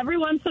 but every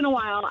once in a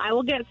while, I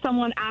will get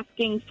someone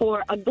asking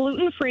for a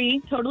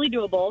gluten-free, totally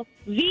doable,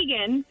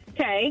 vegan,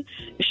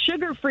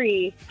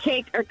 sugar-free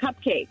cake or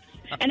cupcakes.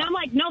 And I'm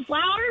like, no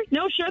flour,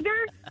 no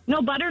sugar,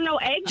 no butter, no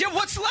eggs. Yeah,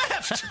 what's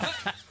left?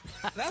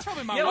 That's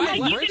probably my Yeah, wife,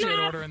 like, you Bridget, can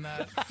have- ordering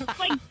that.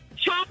 Like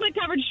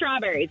chocolate-covered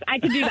strawberries. I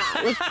could do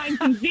that. Let's find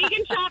some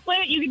vegan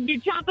chocolate. You can do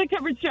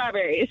chocolate-covered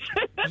strawberries.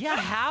 Yeah,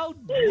 how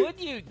would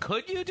you?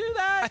 Could you do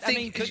that? I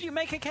mean, could you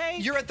make a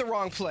cake? You're at the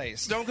wrong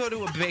place. Don't go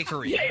to a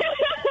bakery.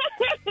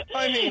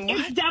 I mean, what?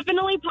 It's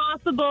definitely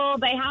possible.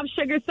 They have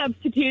sugar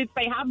substitutes.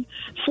 They have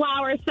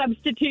flour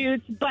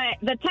substitutes. But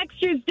the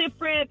texture's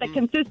different. The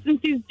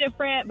consistency's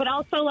different. But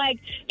also, like,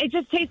 it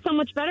just tastes so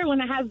much better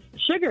when it has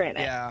sugar in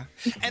it. Yeah.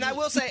 And I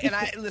will say,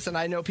 listen,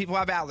 I know people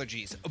have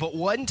allergies, but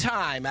one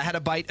time I had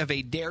a bite of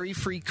a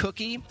dairy-free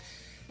cookie.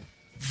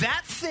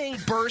 That thing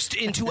burst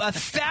into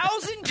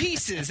 1,000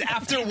 pieces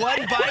after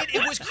one bite.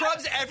 It was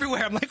crumbs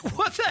everywhere. I'm like,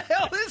 what the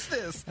hell is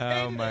this?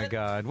 Oh, my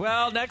God.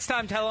 Well, next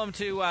time tell them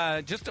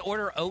to just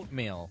order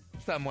oatmeal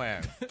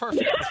somewhere.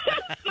 Perfect.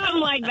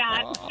 Something like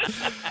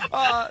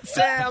that.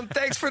 Sam,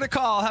 thanks for the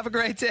call. Have a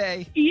great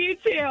day. You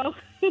too.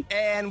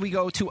 And we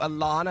go to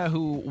Alana,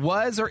 who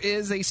was or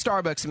is a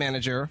Starbucks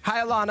manager.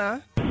 Hi,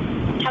 Alana.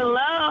 Hello,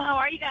 how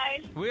are you guys?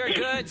 We are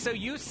good. So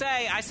you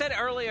say, I said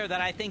earlier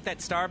that I think that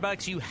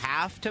Starbucks, you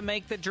have to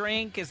make the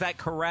drink. Is that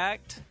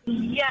correct?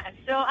 Yes,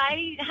 so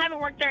I haven't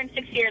worked there in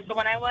 6 years, but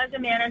when I was a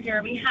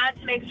manager, we had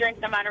to make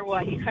drinks no matter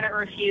what. You couldn't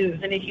refuse,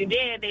 and if you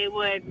did, they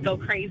would go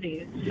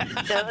crazy.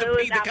 So it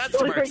was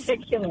absolutely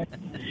ridiculous.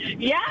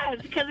 Yes,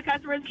 because the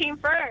customers came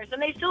first,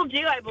 and they still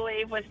do, I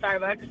believe, with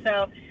Starbucks.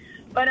 So,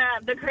 but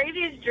the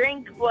craziest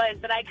drink was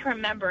that I can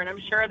remember, and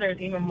I'm sure there's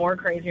even more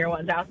crazier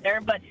ones out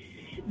there, but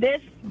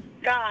this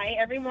guy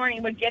every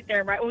morning would get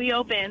there right when we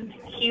opened.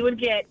 He would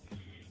get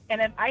in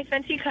an iced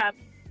venti cup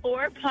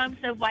 4 pumps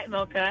of white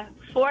mocha,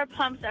 4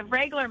 pumps of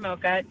regular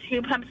mocha,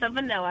 2 pumps of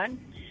vanilla.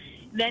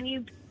 Then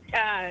you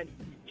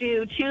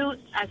do 10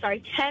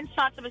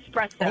 shots of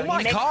espresso. Oh my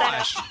You mix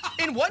gosh! that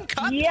up. In one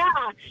cup? Yeah.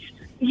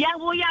 Yeah,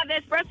 well, yeah, the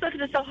espresso,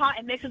 because it's so hot,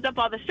 it mixes up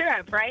all the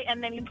syrup, right?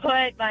 And then you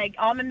put, like,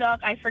 almond milk,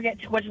 I forget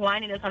which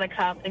line it is on a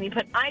cup, and you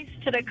put ice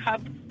to the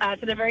cup,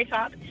 to the very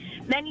top.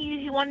 Then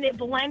you want it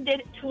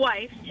blended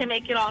twice to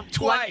make it all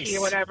slushy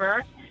or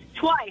whatever.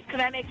 Twice, because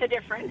that makes a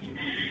difference.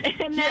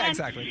 And then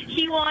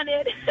he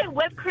wanted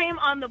whipped cream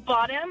on the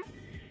bottom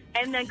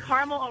and then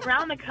caramel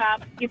around the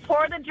cup. You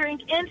pour the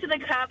drink into the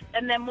cup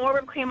and then more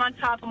whipped cream on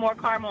top and more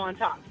caramel on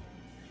top.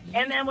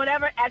 And then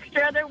whatever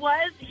extra there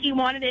was, he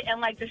wanted it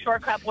in, like, the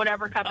short cup,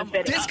 whatever cup it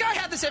fit in. This guy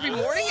had this every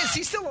morning? Is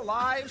he still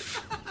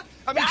alive?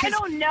 I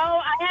don't know.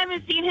 I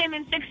haven't seen him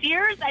in 6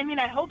 years. I mean,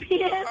 I hope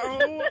he is.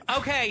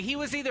 Okay, he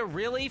was either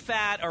really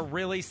fat or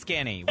really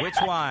skinny. Which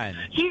one?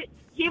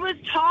 He was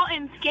tall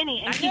and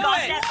skinny, and he got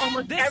that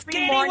almost the every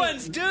skinny morning.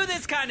 ones do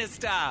this kind of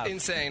stuff.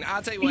 Insane.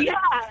 I'll tell you what. Yeah.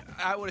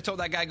 I would have told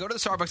that guy, go to the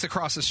Starbucks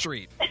across the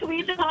street. We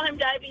used to call him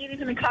diabetes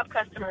and the cup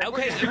customer.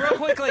 Okay, real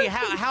quickly,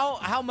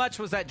 how much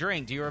was that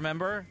drink? Do you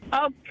remember?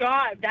 Oh,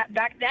 God. That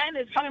back then,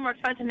 it's probably more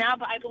expensive now,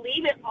 but I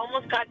believe it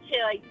almost got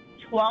to, like,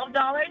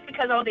 $12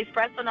 because of all the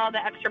espresso and all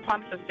the extra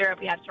pumps of syrup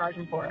we had to charge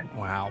him for.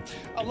 Wow.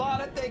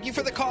 Alana, thank you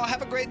for the call.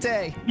 Have a great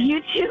day.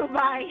 You too.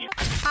 Bye.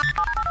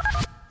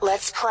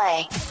 Let's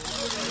play.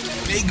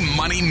 Big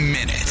Money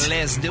Minute.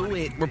 Let's do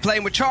it. We're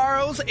playing with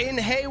Charles in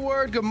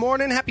Hayward. Good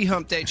morning. Happy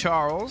Hump Day,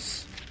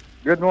 Charles.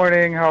 Good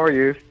morning. How are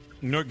you?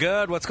 You're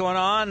good. What's going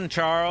on,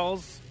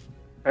 Charles?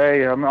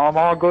 Hey, I'm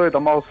all good.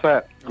 I'm all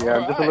set. Yeah,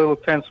 I'm just a little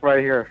tense right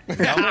here.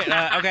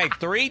 Okay,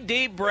 3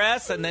 deep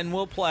breaths, and then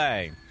we'll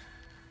play.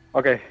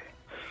 Okay.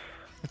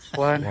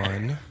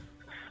 1,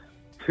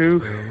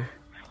 2,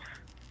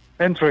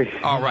 and 3.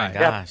 All right. Oh,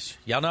 gosh.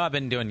 Y'all know I've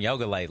been doing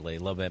yoga lately a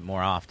little bit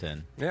more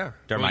often. Yeah.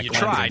 During Well, my you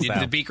cleansing tried. You did spell.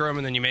 the beak room,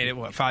 and then you made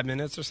it, 5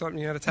 minutes or something?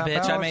 You had to tap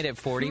out? Bitch, I made it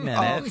 40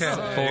 minutes.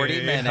 Okay.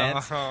 40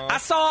 minutes. I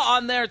saw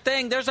on their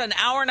thing, there's an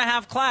hour and a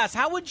half class.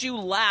 How would you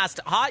last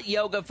hot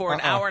yoga for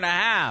an hour and a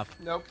half?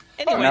 Nope.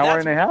 Anyway, An hour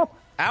and a half?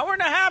 Hour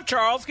and a half,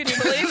 Charles. Can you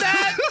believe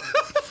that?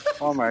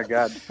 Oh, my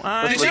God.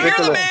 Did you hear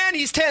the man?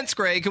 He's tense,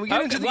 Greg. Can we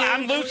get into the game?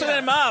 I'm loosening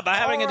him up. I'm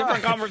having a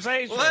different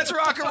conversation. Let's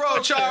rock and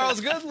roll, Charles.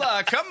 Good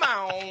luck. Come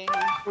on.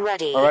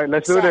 Ready. All right,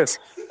 let's do this.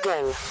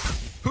 Go.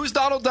 Who's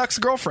Donald Duck's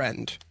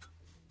girlfriend?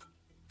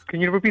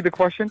 Can you repeat the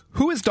question?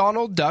 Who is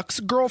Donald Duck's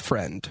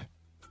girlfriend?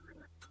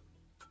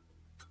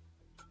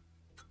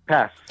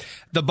 Pass.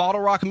 The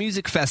Bottle Rock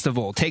Music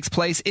Festival takes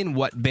place in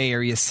what Bay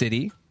Area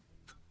city?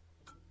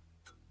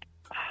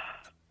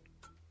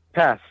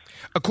 Pass.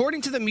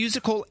 According to the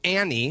musical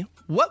Annie,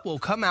 what will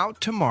come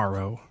out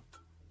tomorrow?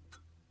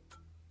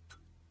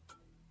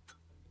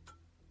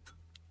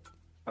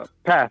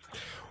 Pass.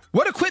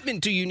 What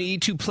equipment do you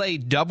need to play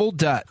double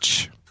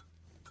Dutch?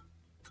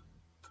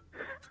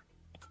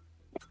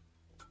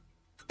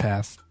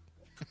 Pass.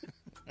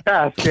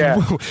 Pass,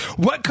 yeah.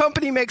 What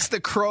company makes the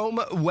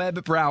Chrome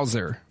web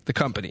browser? The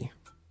company.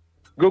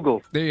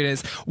 Google. There it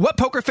is. What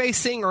poker face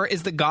singer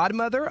is the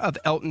godmother of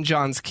Elton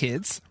John's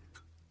kids?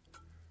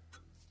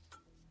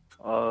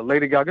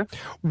 Lady Gaga.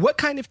 What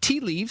kind of tea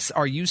leaves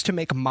are used to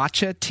make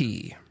matcha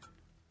tea?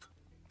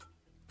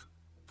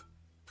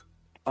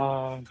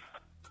 Green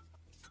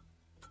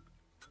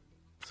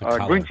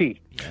tea.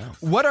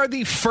 What are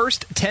the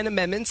first 10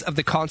 amendments of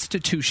the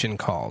Constitution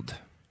called?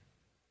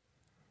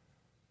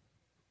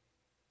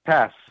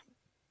 Pass.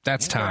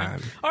 That's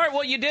time. All right,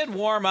 well, you did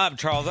warm up,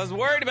 Charles. I was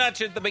worried about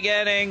you at the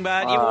beginning,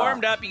 but you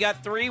warmed up. You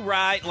got 3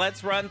 right.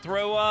 Let's run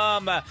through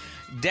them.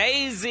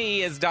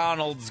 Daisy is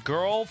Donald's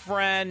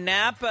girlfriend.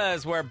 Napa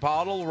is where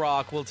Bottle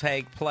Rock will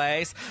take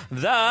place.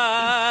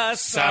 The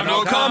sun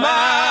will come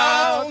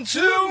out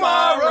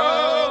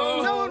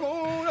tomorrow.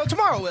 No,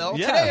 tomorrow will.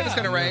 Yeah. Today it's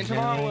going to rain.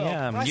 Tomorrow will.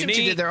 Yeah. I see what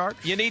you did there, Art.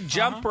 You need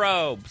jump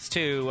ropes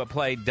to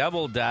play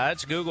double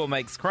Dutch. Google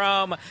makes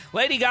Chrome.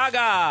 Lady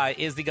Gaga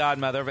is the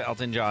godmother of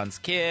Elton John's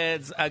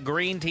kids.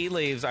 Green tea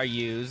leaves are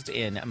used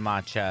in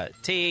matcha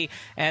tea.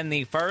 And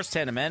the first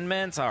 10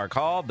 amendments are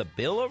called the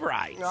Bill of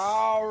Rights.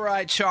 All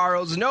right,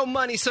 Charles. No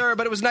money, sir,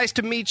 but it was nice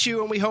to meet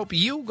you, and we hope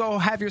you go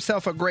have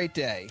yourself a great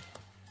day.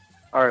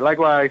 All right,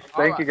 likewise.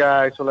 Thank you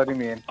guys for letting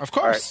me in. Of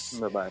course.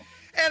 All right, bye-bye.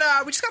 And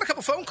we just got a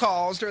couple phone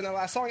calls during that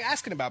last song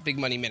asking about Big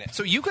Money Minute.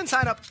 So you can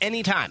sign up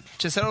anytime.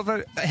 Just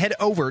head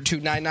over to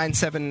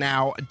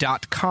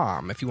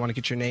 997now.com if you want to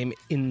get your name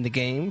in the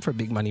game for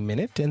Big Money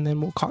Minute, and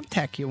then we'll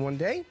contact you one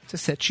day to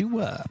set you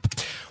up.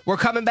 We're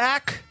coming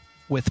back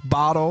with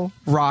Bottle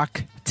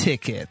Rock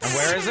tickets. And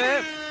where is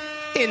it?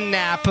 In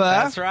Napa.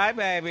 That's right,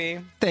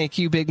 baby. Thank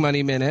you, Big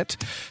Money Minute.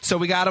 So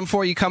we got them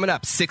for you coming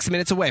up 6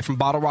 minutes away from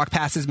Bottle Rock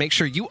passes. Make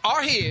sure you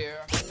are here.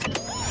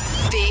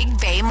 Big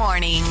Bay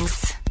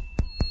Mornings.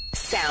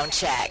 Sound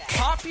check.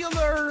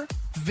 Popular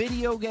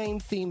video game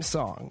theme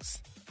songs.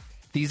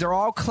 These are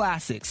all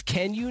classics.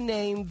 Can you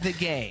name the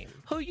game?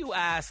 Who you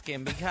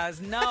asking?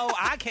 Because no,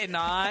 I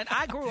cannot.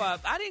 I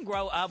didn't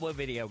grow up with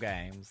video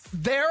games.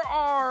 There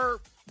are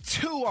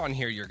 2 on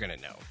here you're going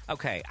to know.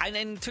 Okay,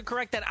 and to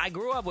correct that, I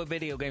grew up with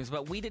video games,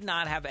 but we did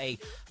not have a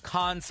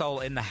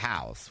console in the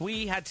house.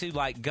 We had to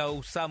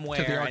go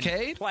somewhere To the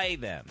arcade? and play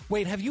them.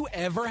 Wait, have you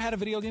ever had a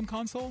video game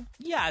console?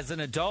 Yeah, as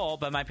an adult,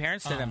 but my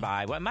parents didn't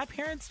buy. Well, my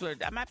parents they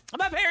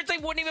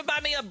wouldn't even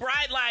buy me a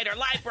bright light or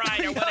light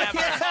bright or whatever.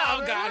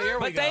 Oh God, here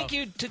we But go. thank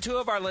you to 2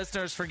 of our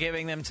listeners for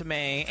giving them to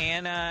me,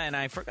 Anna, and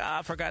I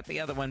forgot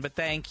the other one. But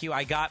thank you.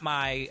 I got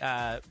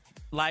my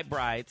light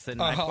brights,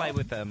 and I play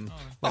with them.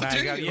 When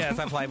I go, yes,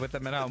 I play with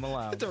them at home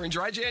alone. During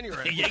dry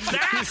January.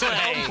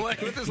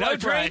 Exactly. No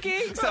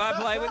drinking, so I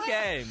play with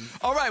games.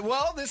 All right,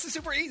 well, this is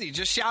super easy.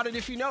 Just shout it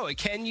if you know it.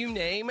 Can you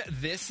name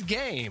this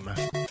game?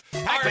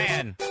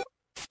 Pac-Man.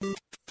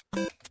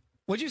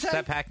 What'd you say? Is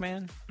that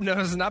Pac-Man? No,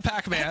 this is not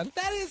Pac-Man.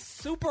 That is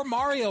Super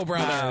Mario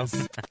Brothers,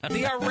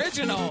 the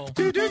original.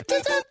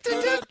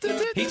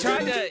 He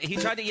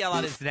tried to yell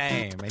out his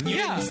name, and you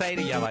didn't say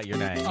to yell out your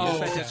name. You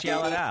said just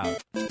yell it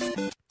out.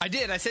 I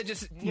did. I said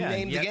just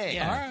name the game.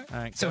 Yeah. All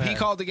right, so go he ahead.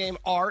 called the game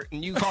Art,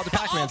 and you called it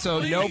Pac-Man.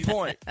 So no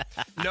point.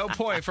 No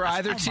point for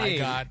either team. Oh, my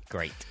God.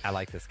 Great. I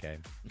like this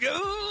game.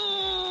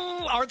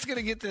 Ooh, Art's going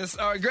to get this.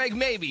 Greg,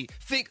 maybe.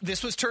 Think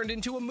this was turned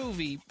into a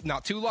movie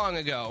not too long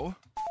ago.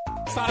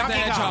 Sonic the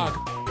Hedgehog.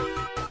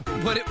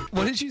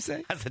 What did you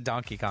say? That's a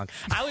Donkey Kong.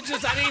 I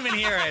didn't even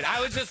hear it.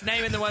 I was just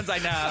naming the ones I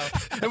know.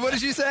 And what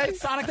did you say?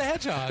 Sonic the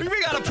Hedgehog.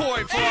 We got a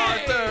point for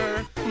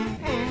Arthur.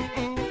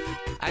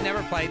 I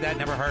never played that,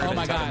 never heard of it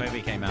my until God. the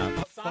movie came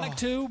out. Sonic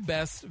 2,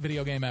 best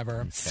video game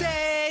ever.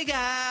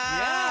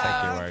 Sega.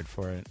 Take your word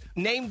for it.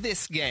 Name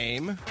this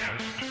game.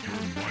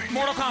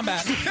 Mortal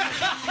Kombat.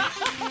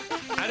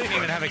 I didn't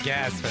even have a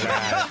guess for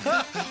that.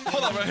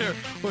 Hold on, right here.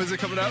 What is it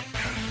coming up?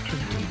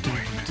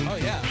 Oh,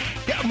 yeah.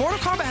 Yeah, Mortal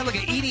Kombat had like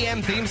an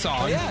EDM theme song.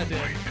 Oh, yeah, it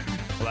did.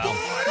 Well,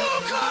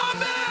 Mortal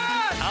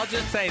Kombat! I'll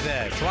just say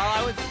this. While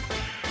I was...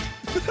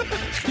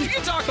 You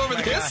can talk over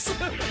this.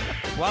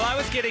 While I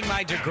was getting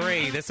my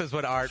degree, this is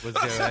what Art was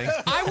doing.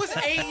 I was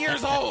 8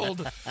 years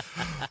old.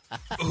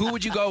 Who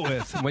would you go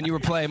with when you were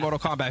playing Mortal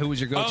Kombat? Who was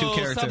your go-to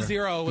character?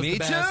 Sub-Zero was Me the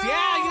best. too.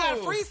 Yeah, you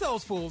gotta freeze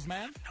those fools,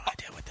 man. No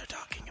idea what they're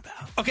talking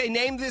about. Okay,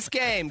 name this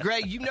game.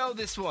 Greg, you know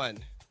this one.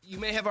 You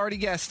may have already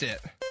guessed it.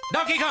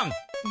 Donkey Kong.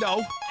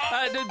 No.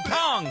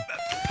 Pong.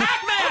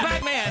 Pac-Man. Oh,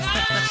 Pac-Man.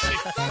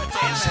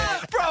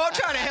 Bro, I'm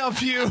trying to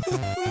help you.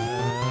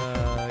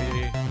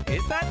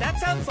 Is that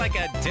sounds like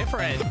a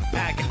different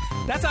Pac.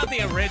 That's not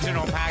the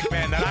original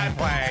Pac-Man that I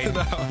played.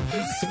 No.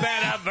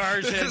 Sped up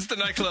version. It's the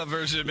nightclub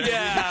version, man.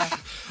 Yeah.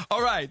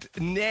 All right. I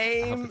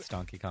Name. hope it's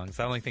Donkey Kong. It's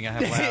the only thing I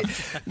have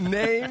left.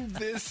 Name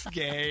this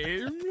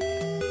game.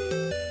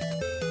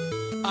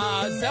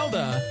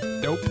 Zelda.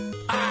 Nope.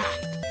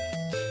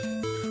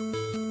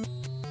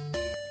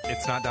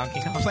 It's not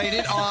Donkey Kong. Played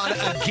it on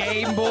a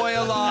Game Boy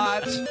a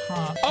lot.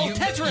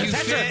 Tetris. You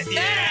Tetris. fit-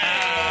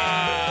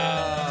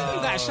 yeah.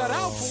 You got shut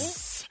out, fool.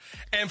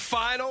 And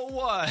final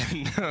one,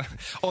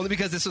 only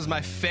because this was my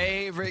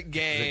favorite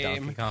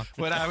game Donkey Kong?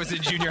 when I was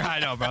in junior high.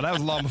 No, bro, that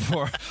was long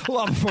before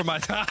my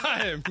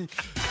time.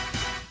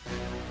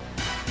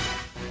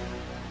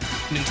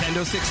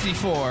 Nintendo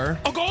 64.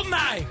 Oh,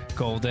 GoldenEye.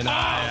 GoldenEye.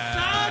 Oh,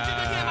 such a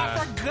good game. I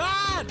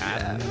forgot.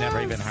 I've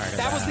never even heard of that.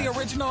 That was the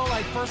original,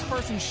 like,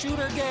 first-person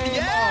shooter game.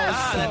 Yes.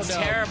 Oh, so That's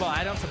dope. terrible.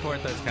 I don't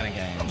support those kind of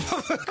games.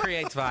 It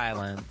creates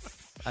violence.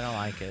 I don't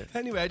like it.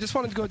 Anyway, I just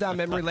wanted to go down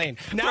memory lane.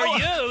 Now, For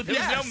you, there's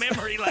Yes. no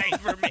memory lane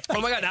for me.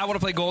 Oh my god, now I want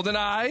to play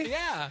GoldenEye.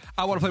 Yeah.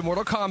 I want to play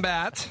Mortal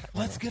Kombat.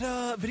 Let's get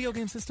a video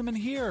game system in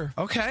here.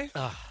 Okay.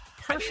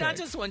 I mean, I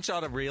just want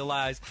y'all to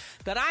realize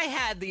that I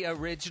had the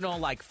original,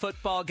 like,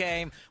 football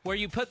game where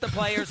you put the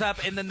players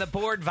up and then the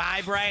board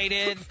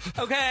vibrated.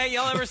 Okay,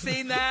 y'all ever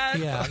seen that?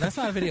 Yeah, that's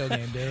not a video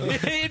game, dude.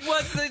 It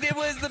was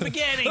the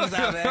beginnings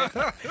of it.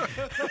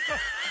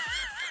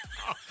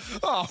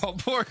 Oh,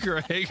 poor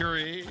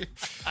Gregory.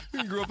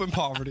 He grew up in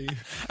poverty.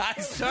 I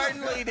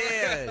certainly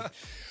did.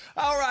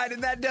 All right,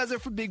 and that does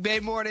it for Big Bay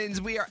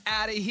Mornings. We are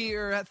out of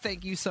here.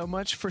 Thank you so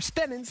much for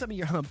spending some of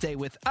your hump day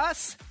with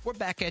us. We're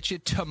back at you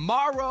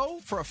tomorrow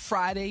for a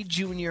Friday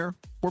Junior.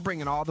 We're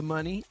bringing all the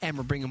money, and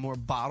we're bringing more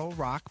Bottle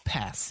Rock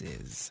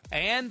passes.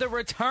 And the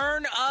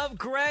return of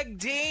Greg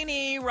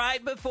Deeney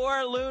right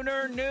before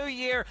Lunar New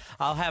Year.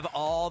 I'll have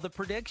all the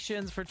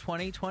predictions for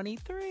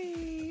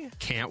 2023.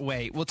 Can't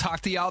wait. We'll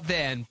talk to y'all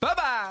then.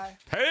 Bye-bye.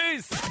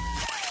 Peace.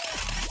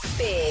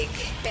 Big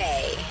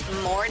Bay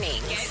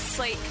Mornings. It's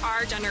like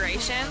our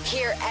generation.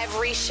 Hear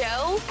every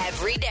show,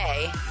 every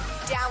day.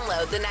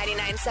 Download the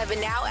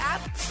 99.7 Now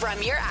app from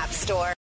your app store.